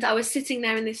 And I was sitting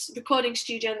there in this recording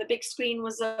studio and the big screen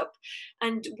was up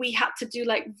and we had to do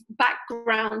like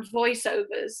background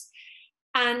voiceovers.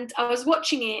 And I was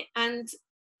watching it, and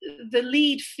the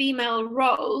lead female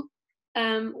role,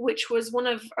 which was one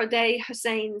of King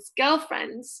Hussein's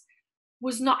girlfriends,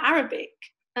 was not Arabic.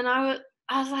 And I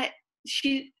was like,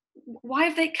 why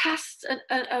have they cast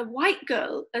a white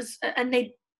girl and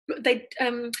they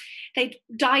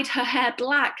dyed her hair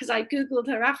black? Because I googled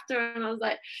her after, and I was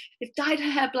like, they've dyed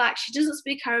her hair black, she doesn't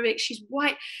speak Arabic, she's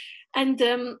white. And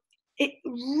it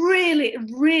really,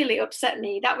 really upset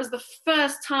me. That was the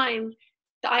first time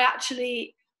that I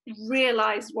actually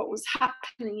realized what was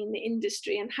happening in the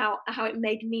industry and how it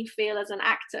made me feel as an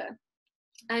actor.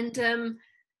 And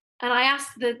I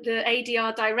asked the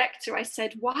ADR director, I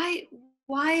said,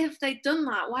 why have they done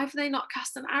that? Why have they not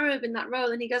cast an Arab in that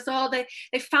role? And he goes, oh,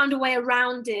 they found a way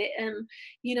around it. And,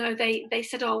 you know, they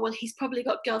said, oh, well, he's probably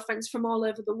got girlfriends from all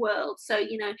over the world. So,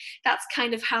 you know, that's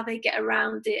kind of how they get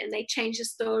around it. And they change the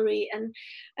story. And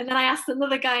then I asked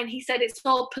another guy, and he said it's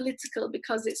all political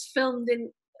because it's filmed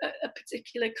in a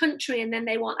particular country, and then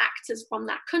they want actors from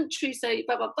that country. So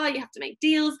blah, blah, blah, you have to make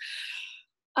deals.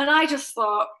 And I just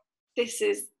thought, this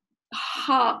is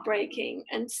heartbreaking.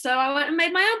 And so I went and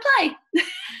made my own play,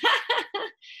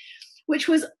 which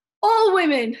was all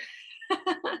women.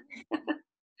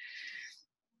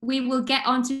 We will get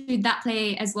onto that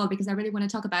play as well because I really want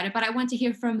to talk about it, but I want to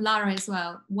hear from Lara as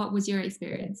well. What was your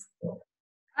experience?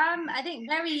 I think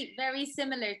very, very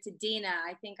similar to Dina.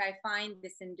 I think I find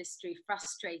this industry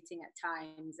frustrating at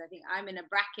times. I think I'm in a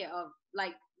bracket of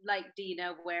like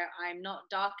Dina, where I'm not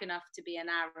dark enough to be an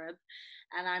Arab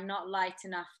and I'm not light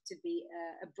enough to be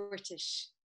a British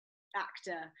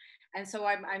actor. And so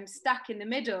I'm stuck in the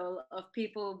middle of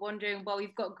people wondering, well,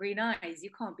 you've got green eyes,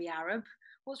 you can't be Arab.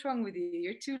 What's wrong with you?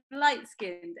 You're too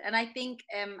light-skinned. And I think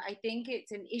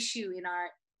it's an issue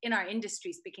in our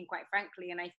industry, speaking quite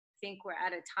frankly. And I think we're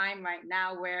at a time right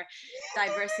now where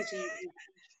diversity is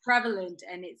prevalent,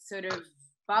 and it's sort of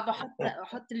Baba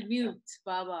hot mute,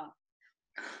 Baba.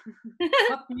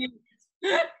 Hot mute.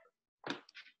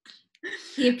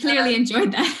 You clearly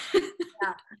enjoyed that.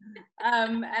 Yeah.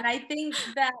 And I think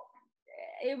that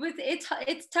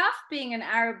it's tough being an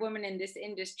Arab woman in this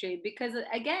industry because,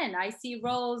 again, I see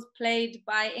roles played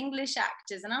by English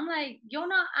actors and I'm like, you're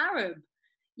not Arab,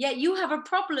 yet you have a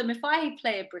problem if I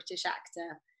play a British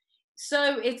actor.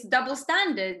 So it's double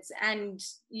standards. And,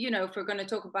 you know, if we're going to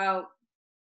talk about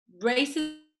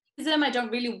racism, I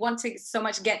don't really want to so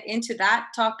much get into that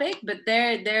topic, but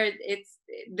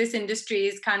this industry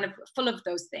is kind of full of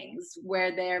those things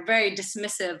where they're very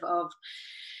dismissive of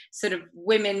sort of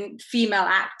female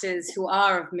actors who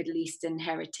are of Middle Eastern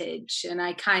heritage. And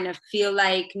I kind of feel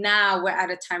like now we're at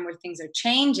a time where things are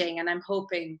changing, and I'm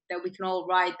hoping that we can all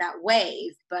ride that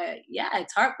wave. But yeah,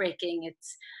 it's heartbreaking,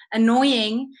 it's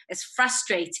annoying, it's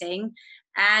frustrating.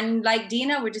 And like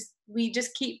Dina, we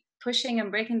just keep pushing and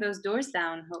breaking those doors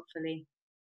down, hopefully.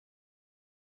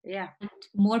 Yeah.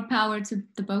 More power to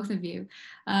the both of you.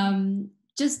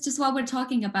 Just while we're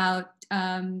talking about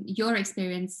your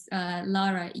experience,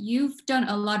 Lara, you've done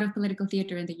a lot of political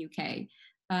theatre in the UK.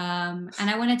 And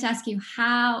I wanted to ask you,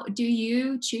 how do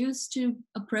you choose to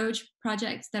approach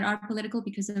projects that are political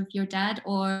because of your dad,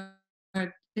 or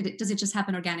does it just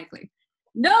happen organically?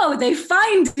 No, they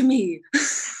fined me.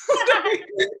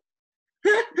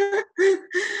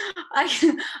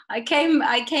 I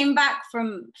came back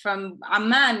from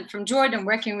Amman, from Jordan,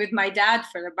 working with my dad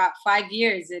for about 5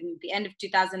 years in the end of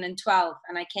 2012,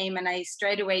 and I came and I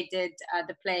straight away did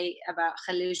the play about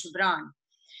Khalil Gibran,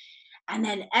 and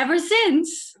then ever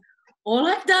since, all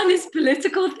I've done is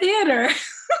political theater.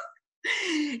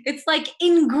 It's like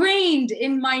ingrained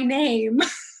in my name.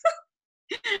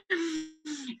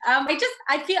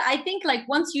 I think like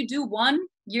once you do one,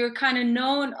 you're kind of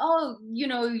known. Oh, you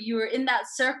know, you're in that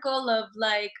circle of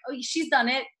like, oh, she's done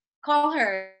it, call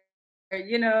her,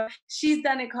 you know, she's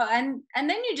done it, and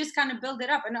then you just kind of build it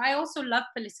up. And I also love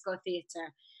political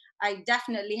theater. I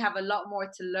definitely have a lot more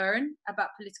to learn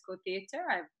about political theater.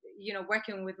 I've, you know,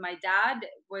 working with my dad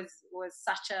was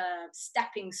such a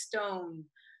stepping stone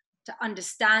to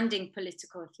understanding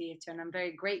political theater, and I'm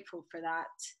very grateful for that.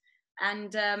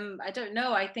 And I don't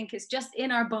know, I think it's just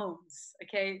in our bones,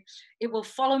 okay? It will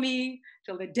follow me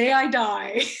till the day I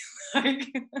die. I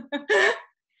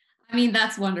mean,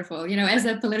 that's wonderful. You know, as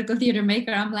a political theater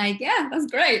maker, I'm like, yeah, that's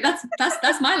great.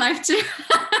 That's my life too.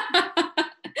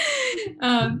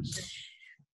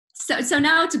 So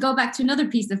now to go back to another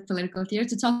piece of political theater,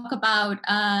 to talk about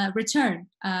Return.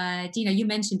 Dina, you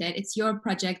mentioned it. It's your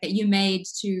project that you made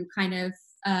to kind of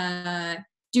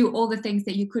do all the things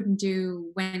that you couldn't do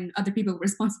when other people were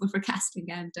responsible for casting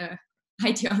and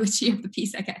ideology of the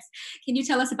piece, I guess. Can you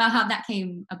tell us about how that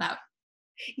came about?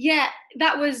 Yeah,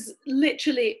 that was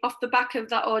literally off the back of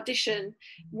that audition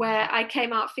where I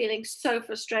came out feeling so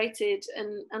frustrated,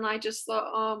 and I just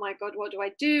thought, oh my God, what do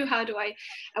I do? How do I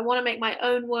want to make my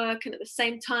own work, and at the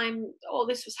same time all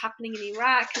this was happening in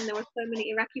Iraq, and there were so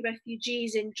many Iraqi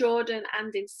refugees in Jordan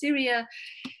and in Syria.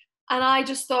 And I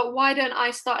just thought, why don't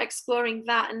I start exploring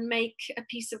that and make a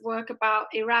piece of work about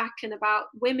Iraq and about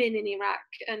women in Iraq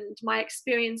and my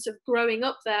experience of growing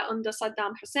up there under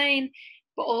Saddam Hussein,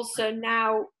 but also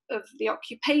now of the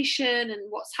occupation and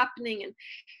what's happening. And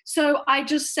so I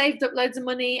just saved up loads of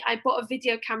money. I bought a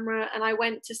video camera and I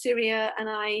went to Syria and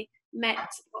I met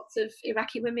lots of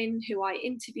Iraqi women who I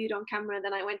interviewed on camera.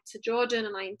 Then I went to Jordan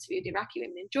and I interviewed Iraqi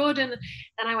women in Jordan.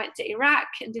 Then I went to Iraq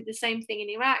and did the same thing in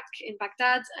Iraq, in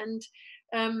Baghdad. And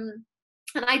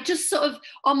I just sort of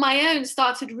on my own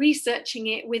started researching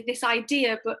it with this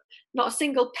idea, but not a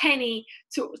single penny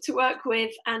to work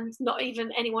with, and not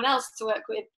even anyone else to work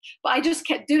with. But I just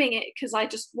kept doing it because I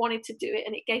just wanted to do it,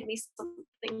 and it gave me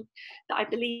something that I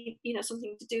believe, you know,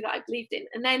 something to do that I believed in.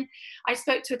 And then I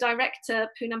spoke to a director,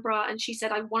 Poonam Bra, and she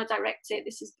said, I want to direct it.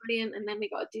 This is brilliant. And then we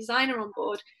got a designer on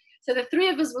board. So the three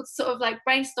of us would sort of like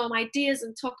brainstorm ideas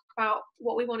and talk about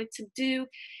what we wanted to do.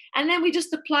 And then we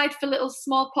just applied for little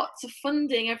small pots of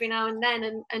funding every now and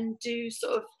then, and do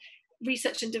sort of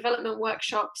research and development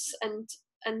workshops and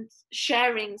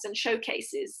sharings and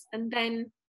showcases. And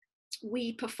then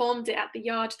we performed it at the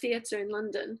Yard Theatre in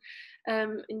London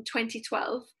in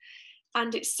 2012.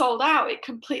 And it sold out.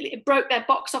 It broke their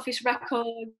box office record.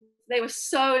 They were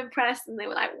so impressed, and they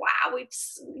were like, wow,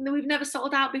 we've never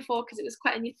sold out before, because it was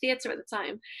quite a new theatre at the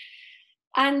time.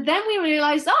 And then we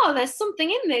realized, oh, there's something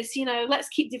in this, you know, let's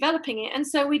keep developing it. And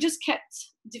so we just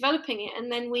kept developing it.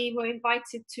 And then we were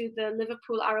invited to the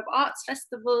Liverpool Arab Arts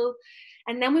Festival.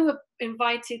 And then we were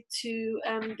invited to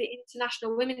the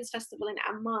International Women's Festival in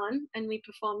Amman, and we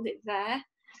performed it there.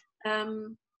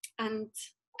 And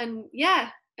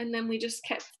then we just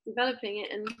kept developing it.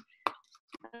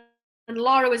 And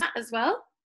Lara was as well.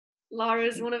 Lara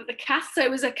is one of the cast. So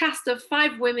it was a cast of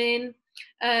 5 women,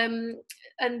 and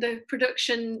the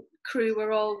production crew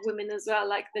were all women as well,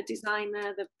 like the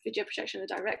designer, the video projection, the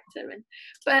director.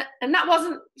 And that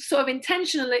wasn't sort of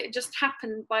intentional. It just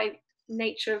happened by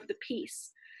nature of the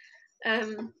piece.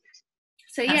 So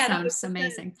that sounds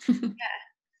amazing.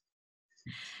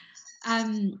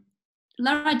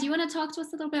 Lara, do you want to talk to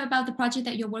us a little bit about the project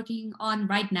that you're working on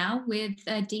right now with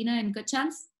Dina and Good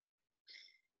Chance?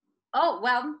 Oh,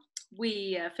 well,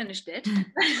 we finished it.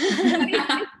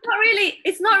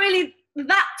 It's not really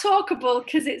that talkable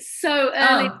because it's so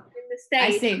early in the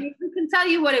stage. I see. We can tell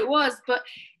you what it was, but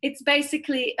it's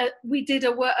basically we did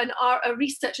a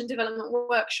research and development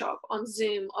workshop on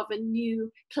Zoom of a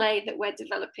new play that we're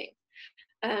developing,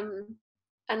 and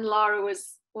Lara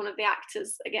was one of the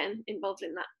actors again involved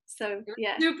in that. So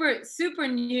yeah, super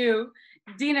new.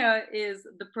 Dina is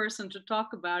the person to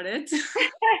talk about it.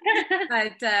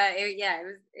 But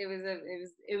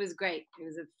it was great. It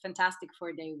was a fantastic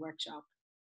 4-day workshop,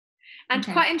 and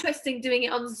quite interesting doing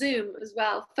it on Zoom as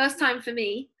well. First time for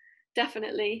me,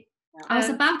 definitely. I was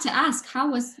about to ask,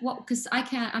 because I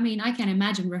can't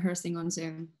imagine rehearsing on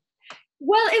Zoom.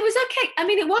 Well, it was okay. I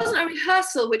mean, it wasn't a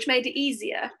rehearsal, which made it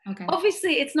easier. Okay.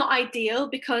 Obviously, it's not ideal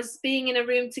because being in a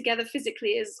room together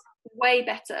physically is way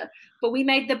better, but we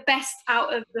made the best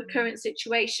out of the current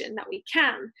situation that we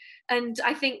can. And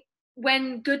I think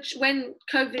when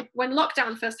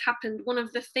lockdown first happened, one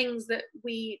of the things that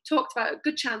we talked about at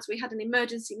Good Chance, we had an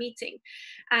emergency meeting,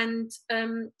 and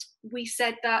we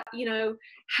said that, you know,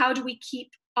 how do we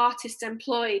keep artists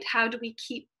employed? How do we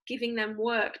keep giving them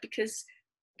work? Because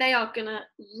they are gonna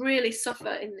really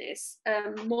suffer in this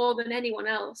more than anyone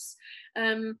else.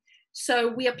 So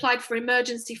we applied for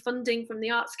emergency funding from the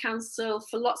Arts Council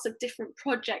for lots of different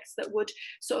projects that would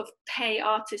sort of pay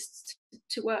artists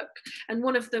to work. And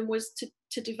one of them was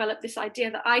to develop this idea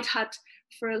that I'd had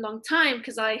for a long time,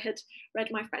 because I had read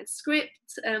my friend's script.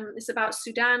 It's about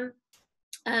Sudan.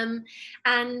 And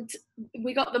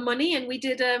we got the money and we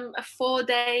did a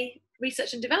 4-day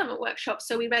research and development workshop.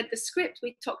 So we read the script,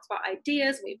 we talked about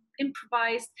ideas, we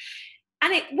improvised,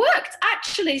 and it worked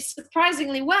actually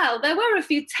surprisingly well. There were a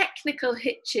few technical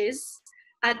hitches,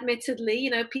 admittedly, you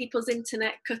know, people's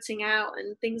internet cutting out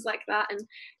and things like that. And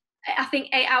I think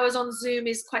 8 hours on Zoom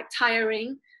is quite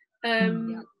tiring.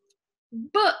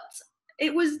 But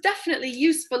it was definitely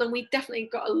useful and we definitely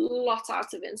got a lot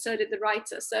out of it, and so did the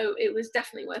writer. So it was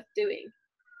definitely worth doing.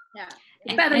 Yeah.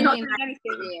 It's better than not doing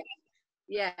anything.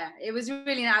 Yeah, it was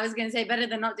really, I was going to say better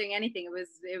than not doing anything.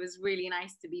 It was really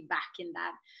nice to be back in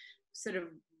that sort of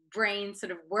brain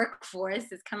sort of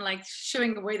workforce. It's kind of like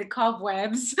showing away the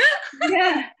cobwebs.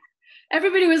 Yeah.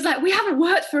 Everybody was like, we haven't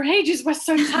worked for ages. We're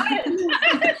so tired.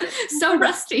 So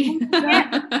rusty. Yeah,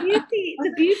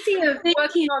 the beauty of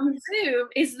working on Zoom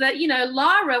is that, you know,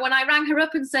 Lara, when I rang her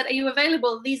up and said, are you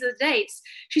available? These are the dates.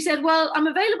 She said, well, I'm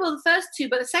available the first 2,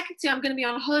 but the second 2, I'm going to be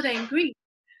on holiday in Greece.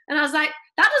 And I was like,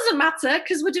 that doesn't matter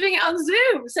because we're doing it on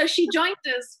Zoom. So she joined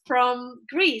us from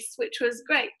Greece, which was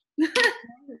great.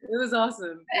 It was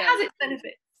awesome. It has its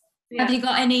benefits. Yeah. Have you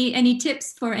got any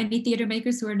tips for any theatre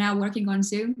makers who are now working on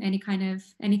Zoom?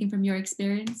 Anything from your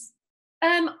experience?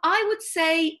 I would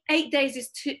say 8 days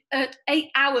is 8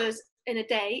 hours in a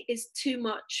day is too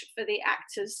much for the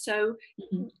actors. So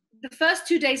the first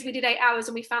 2 days we did 8 hours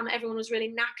and we found that everyone was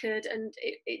really knackered and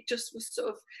it just was sort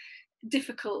of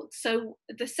difficult. So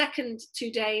the second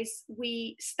 2 days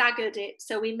we staggered it,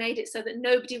 so we made it so that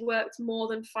nobody worked more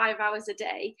than 5 hours a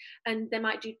day, and they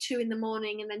might do 2 in the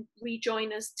morning and then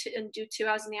rejoin us and do 2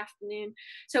 hours in the afternoon.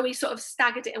 So we sort of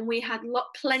staggered it, and we had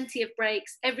plenty of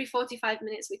breaks. Every 45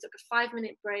 minutes we took a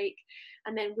 5-minute break,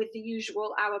 and then with the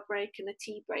usual hour break and the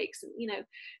tea breaks, and you know,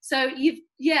 so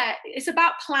it's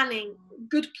about planning,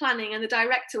 good planning, and the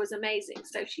director was amazing,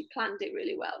 so she planned it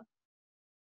really well.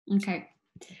 Okay.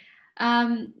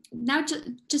 Now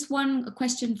just one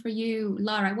question for you,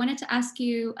 Lara. I wanted to ask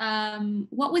you,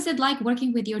 what was it like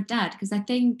working with your dad? Because I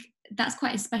think that's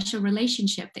quite a special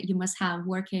relationship that you must have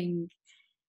working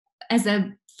as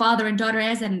a father and daughter,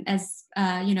 as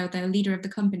you know, the leader of the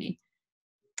company.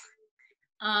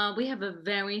 We have a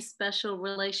very special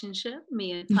relationship,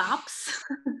 me and Pops.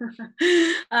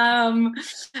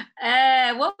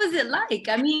 What was it like?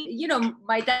 I mean, you know,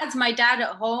 my dad's my dad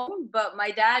at home, but my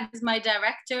dad is my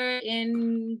director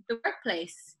in the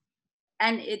workplace.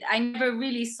 And I never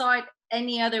really saw it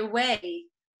any other way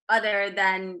other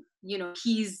than, you know,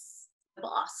 he's the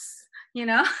boss, you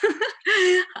know?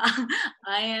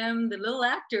 I am the little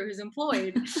actor who's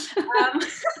employed.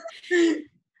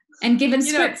 And given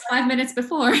scripts 5 minutes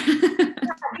before.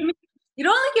 You'd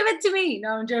only give it to me.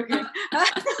 No, I'm joking.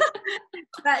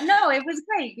 But no, it was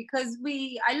great because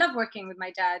I love working with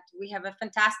my dad. We have a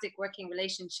fantastic working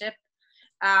relationship.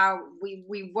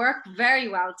 We work very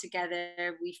well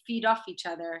together. We feed off each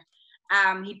other.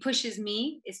 He pushes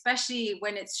me, especially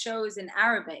when it's shows in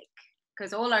Arabic,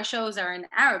 because all our shows are in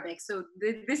Arabic. So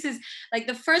this is like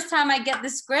the first time I get the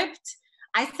script,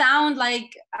 I sound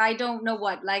like I don't know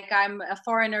what, like I'm a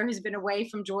foreigner who's been away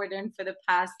from Jordan for the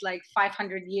past like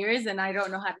 500 years and I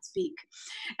don't know how to speak.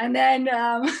 And then,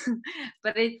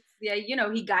 but it's, yeah, you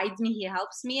know, he guides me, he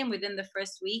helps me. And within the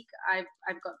first week,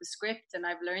 I've got the script and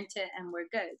I've learned it and we're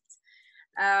good.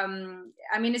 I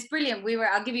mean, it's brilliant.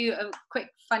 I'll give you a quick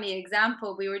funny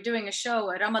example. We were doing a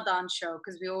show, a Ramadan show,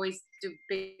 because we always do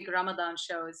big Ramadan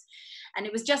shows. And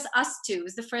it was just us two. It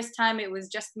was the first time it was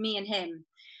just me and him.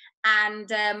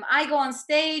 And I go on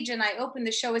stage and I open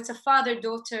the show. It's a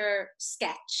father-daughter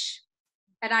sketch.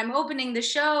 And I'm opening the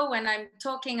show and I'm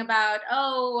talking about,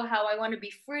 oh, how I want to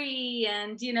be free.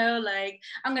 And, you know, like,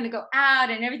 I'm going to go out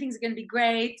and everything's going to be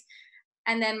great.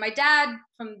 And then my dad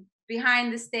from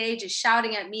behind the stage is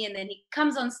shouting at me. And then he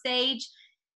comes on stage,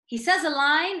 he says a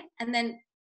line, and then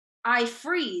I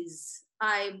freeze.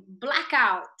 I black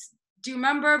out. do you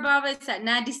remember, Baba? It's at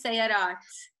Nadi Sayarat.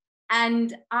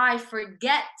 And I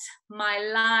forget my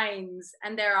lines.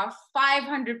 And there are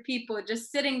 500 people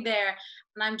just sitting there.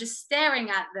 And I'm just staring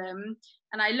at them.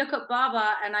 And I look at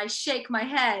Baba and I shake my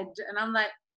head. And I'm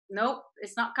like, nope,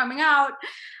 it's not coming out.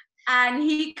 And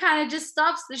he kind of just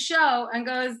stops the show and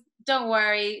goes, don't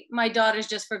worry, my daughter's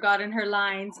just forgotten her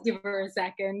lines. Give her a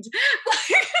second.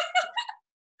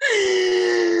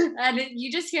 And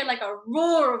you just hear like a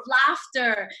roar of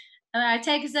laughter. And I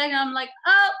take a second, I'm like,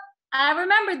 oh, I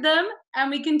remembered them, and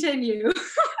we continue.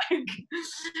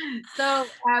 So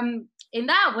in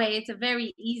that way, it's a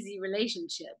very easy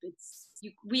relationship.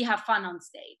 We have fun on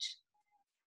stage,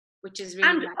 which is really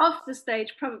and nice. Off the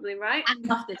stage, probably, right? And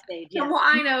off the stage, yes. From what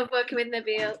I know of working with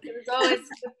Nabil, it was always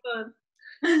good fun.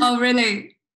 Oh,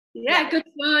 really? Yeah, good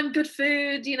fun, good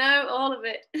food, you know, all of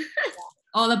it.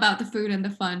 All about the food and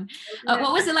the fun.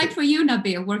 What was it like for you,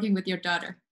 Nabil, working with your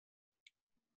daughter?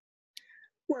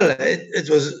 Well, it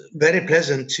was very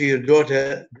pleasant to see your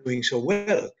daughter doing so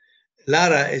well.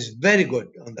 Lara is very good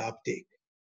on the uptake.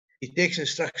 He takes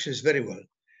instructions very well.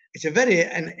 It's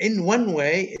and in one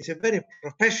way, it's a very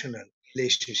professional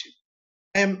relationship.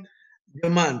 I am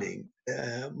demanding.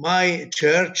 My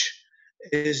church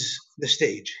is the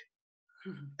stage.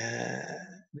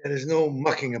 There is no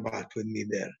mucking about with me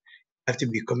there. You have to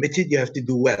be committed. You have to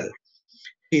do well.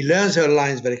 She learns her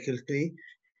lines very quickly.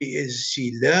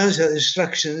 She learns her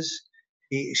instructions.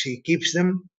 She keeps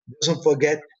them, doesn't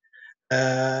forget.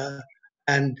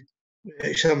 And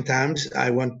sometimes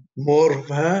I want more of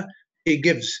her. She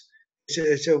gives.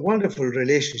 It's a wonderful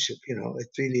relationship, you know. It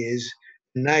really is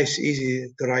nice,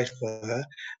 easy to write for her.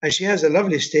 And she has a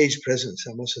lovely stage presence,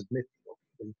 I must admit.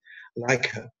 People like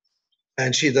her.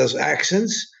 And she does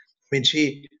accents. I mean,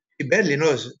 she barely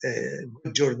knows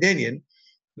good Jordanian,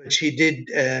 but she did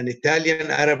an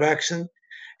Italian Arab accent.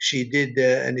 She did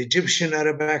an Egyptian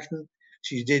Arab accent.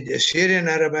 She did a Syrian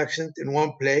Arab accent in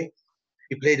one play.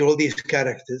 She played all these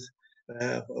characters.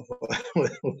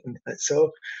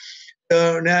 So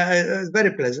it was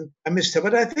very pleasant. I missed her,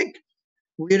 but I think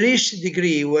we reached a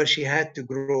degree where she had to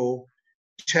grow,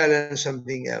 challenge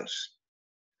something else.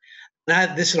 And I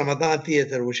had this Ramadan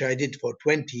theater, which I did for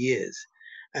 20 years,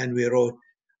 and we wrote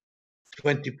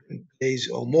 20 plays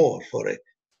or more for it.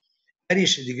 I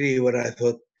reached a degree where I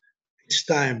thought, it's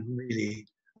time, really,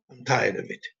 I'm tired of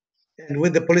it. And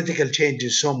with the political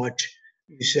changes so much,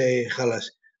 you say, khalas,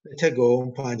 let her go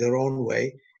and find her own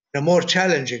way in a more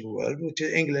challenging world, which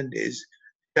England is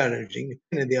challenging,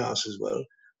 in the ass as well.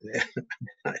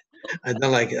 I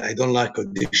don't like it. I don't like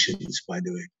auditions, by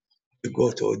the way. You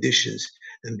go to auditions,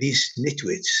 and these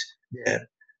nitwits there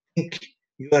think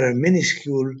you are a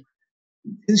minuscule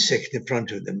insect in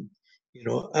front of them. You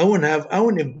know, I want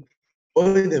to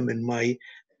employ them in my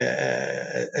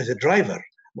as a driver.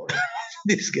 But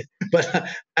I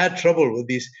had trouble with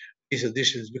these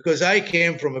auditions because I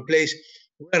came from a place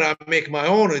where I make my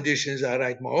own auditions, I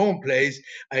write my own plays,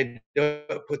 I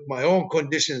put my own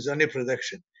conditions on a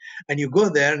production. And you go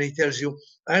there and he tells you,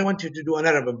 I want you to do an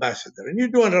Arab ambassador. And you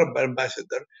do an Arab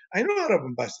ambassador. I know Arab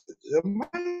ambassadors.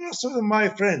 Most of them are my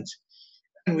friends.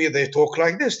 And they talk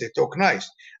like this, they talk nice.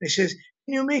 And he says,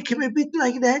 can you make him a bit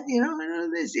like that?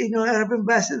 Arab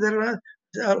ambassador.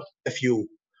 A few.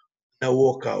 Now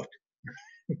walk out.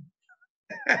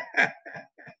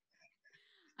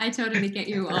 I totally get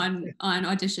you on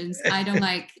auditions. I don't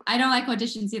like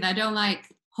auditions either. I don't like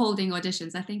holding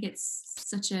auditions. I think it's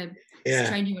such a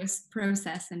strenuous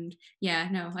process, and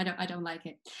I don't like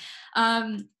it.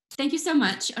 Thank you so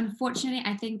much. Unfortunately,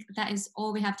 I think that is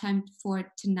all we have time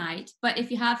for tonight. But if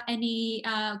you have any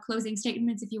closing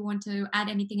statements, if you want to add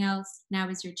anything else, now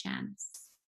is your chance.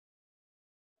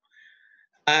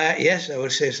 Yes, I will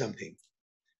say something.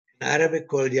 In Arabic,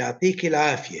 called يعطيك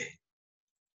العافية.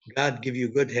 God give you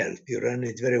good health. You run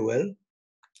it very well.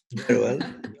 Very well.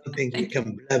 I don't think we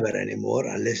can blabber anymore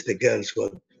unless the girls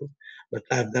want to. But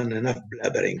I've done enough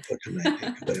blabbering for tonight.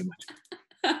 Thank you very much.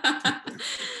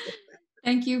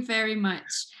 Thank you very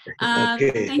much.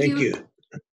 Okay, thank you.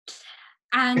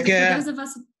 And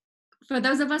for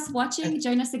those of us watching,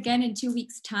 join us again in 2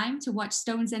 weeks' time to watch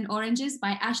Stones and Oranges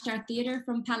by Ashtar Theatre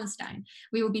from Palestine.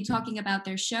 We will be talking about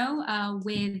their show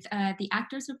with the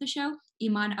actors of the show,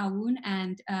 Iman Aoun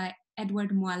and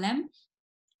Edward Mualem.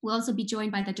 We'll also be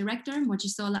joined by the director,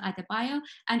 Mojisola Adebayo,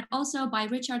 and also by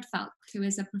Richard Falk, who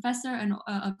is a professor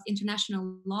of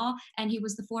international law, and he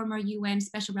was the former UN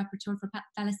Special Rapporteur for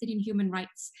Palestinian Human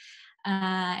Rights.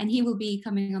 And he will be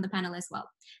coming on the panel as well.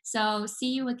 So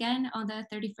see you again on the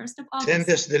 31st of August. Send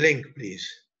us the link, please.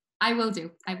 I will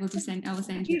do. I will send.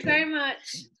 Thank you very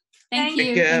much. Thank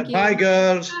you. Bye,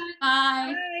 girls.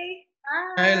 Bye. Bye.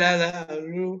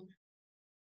 لا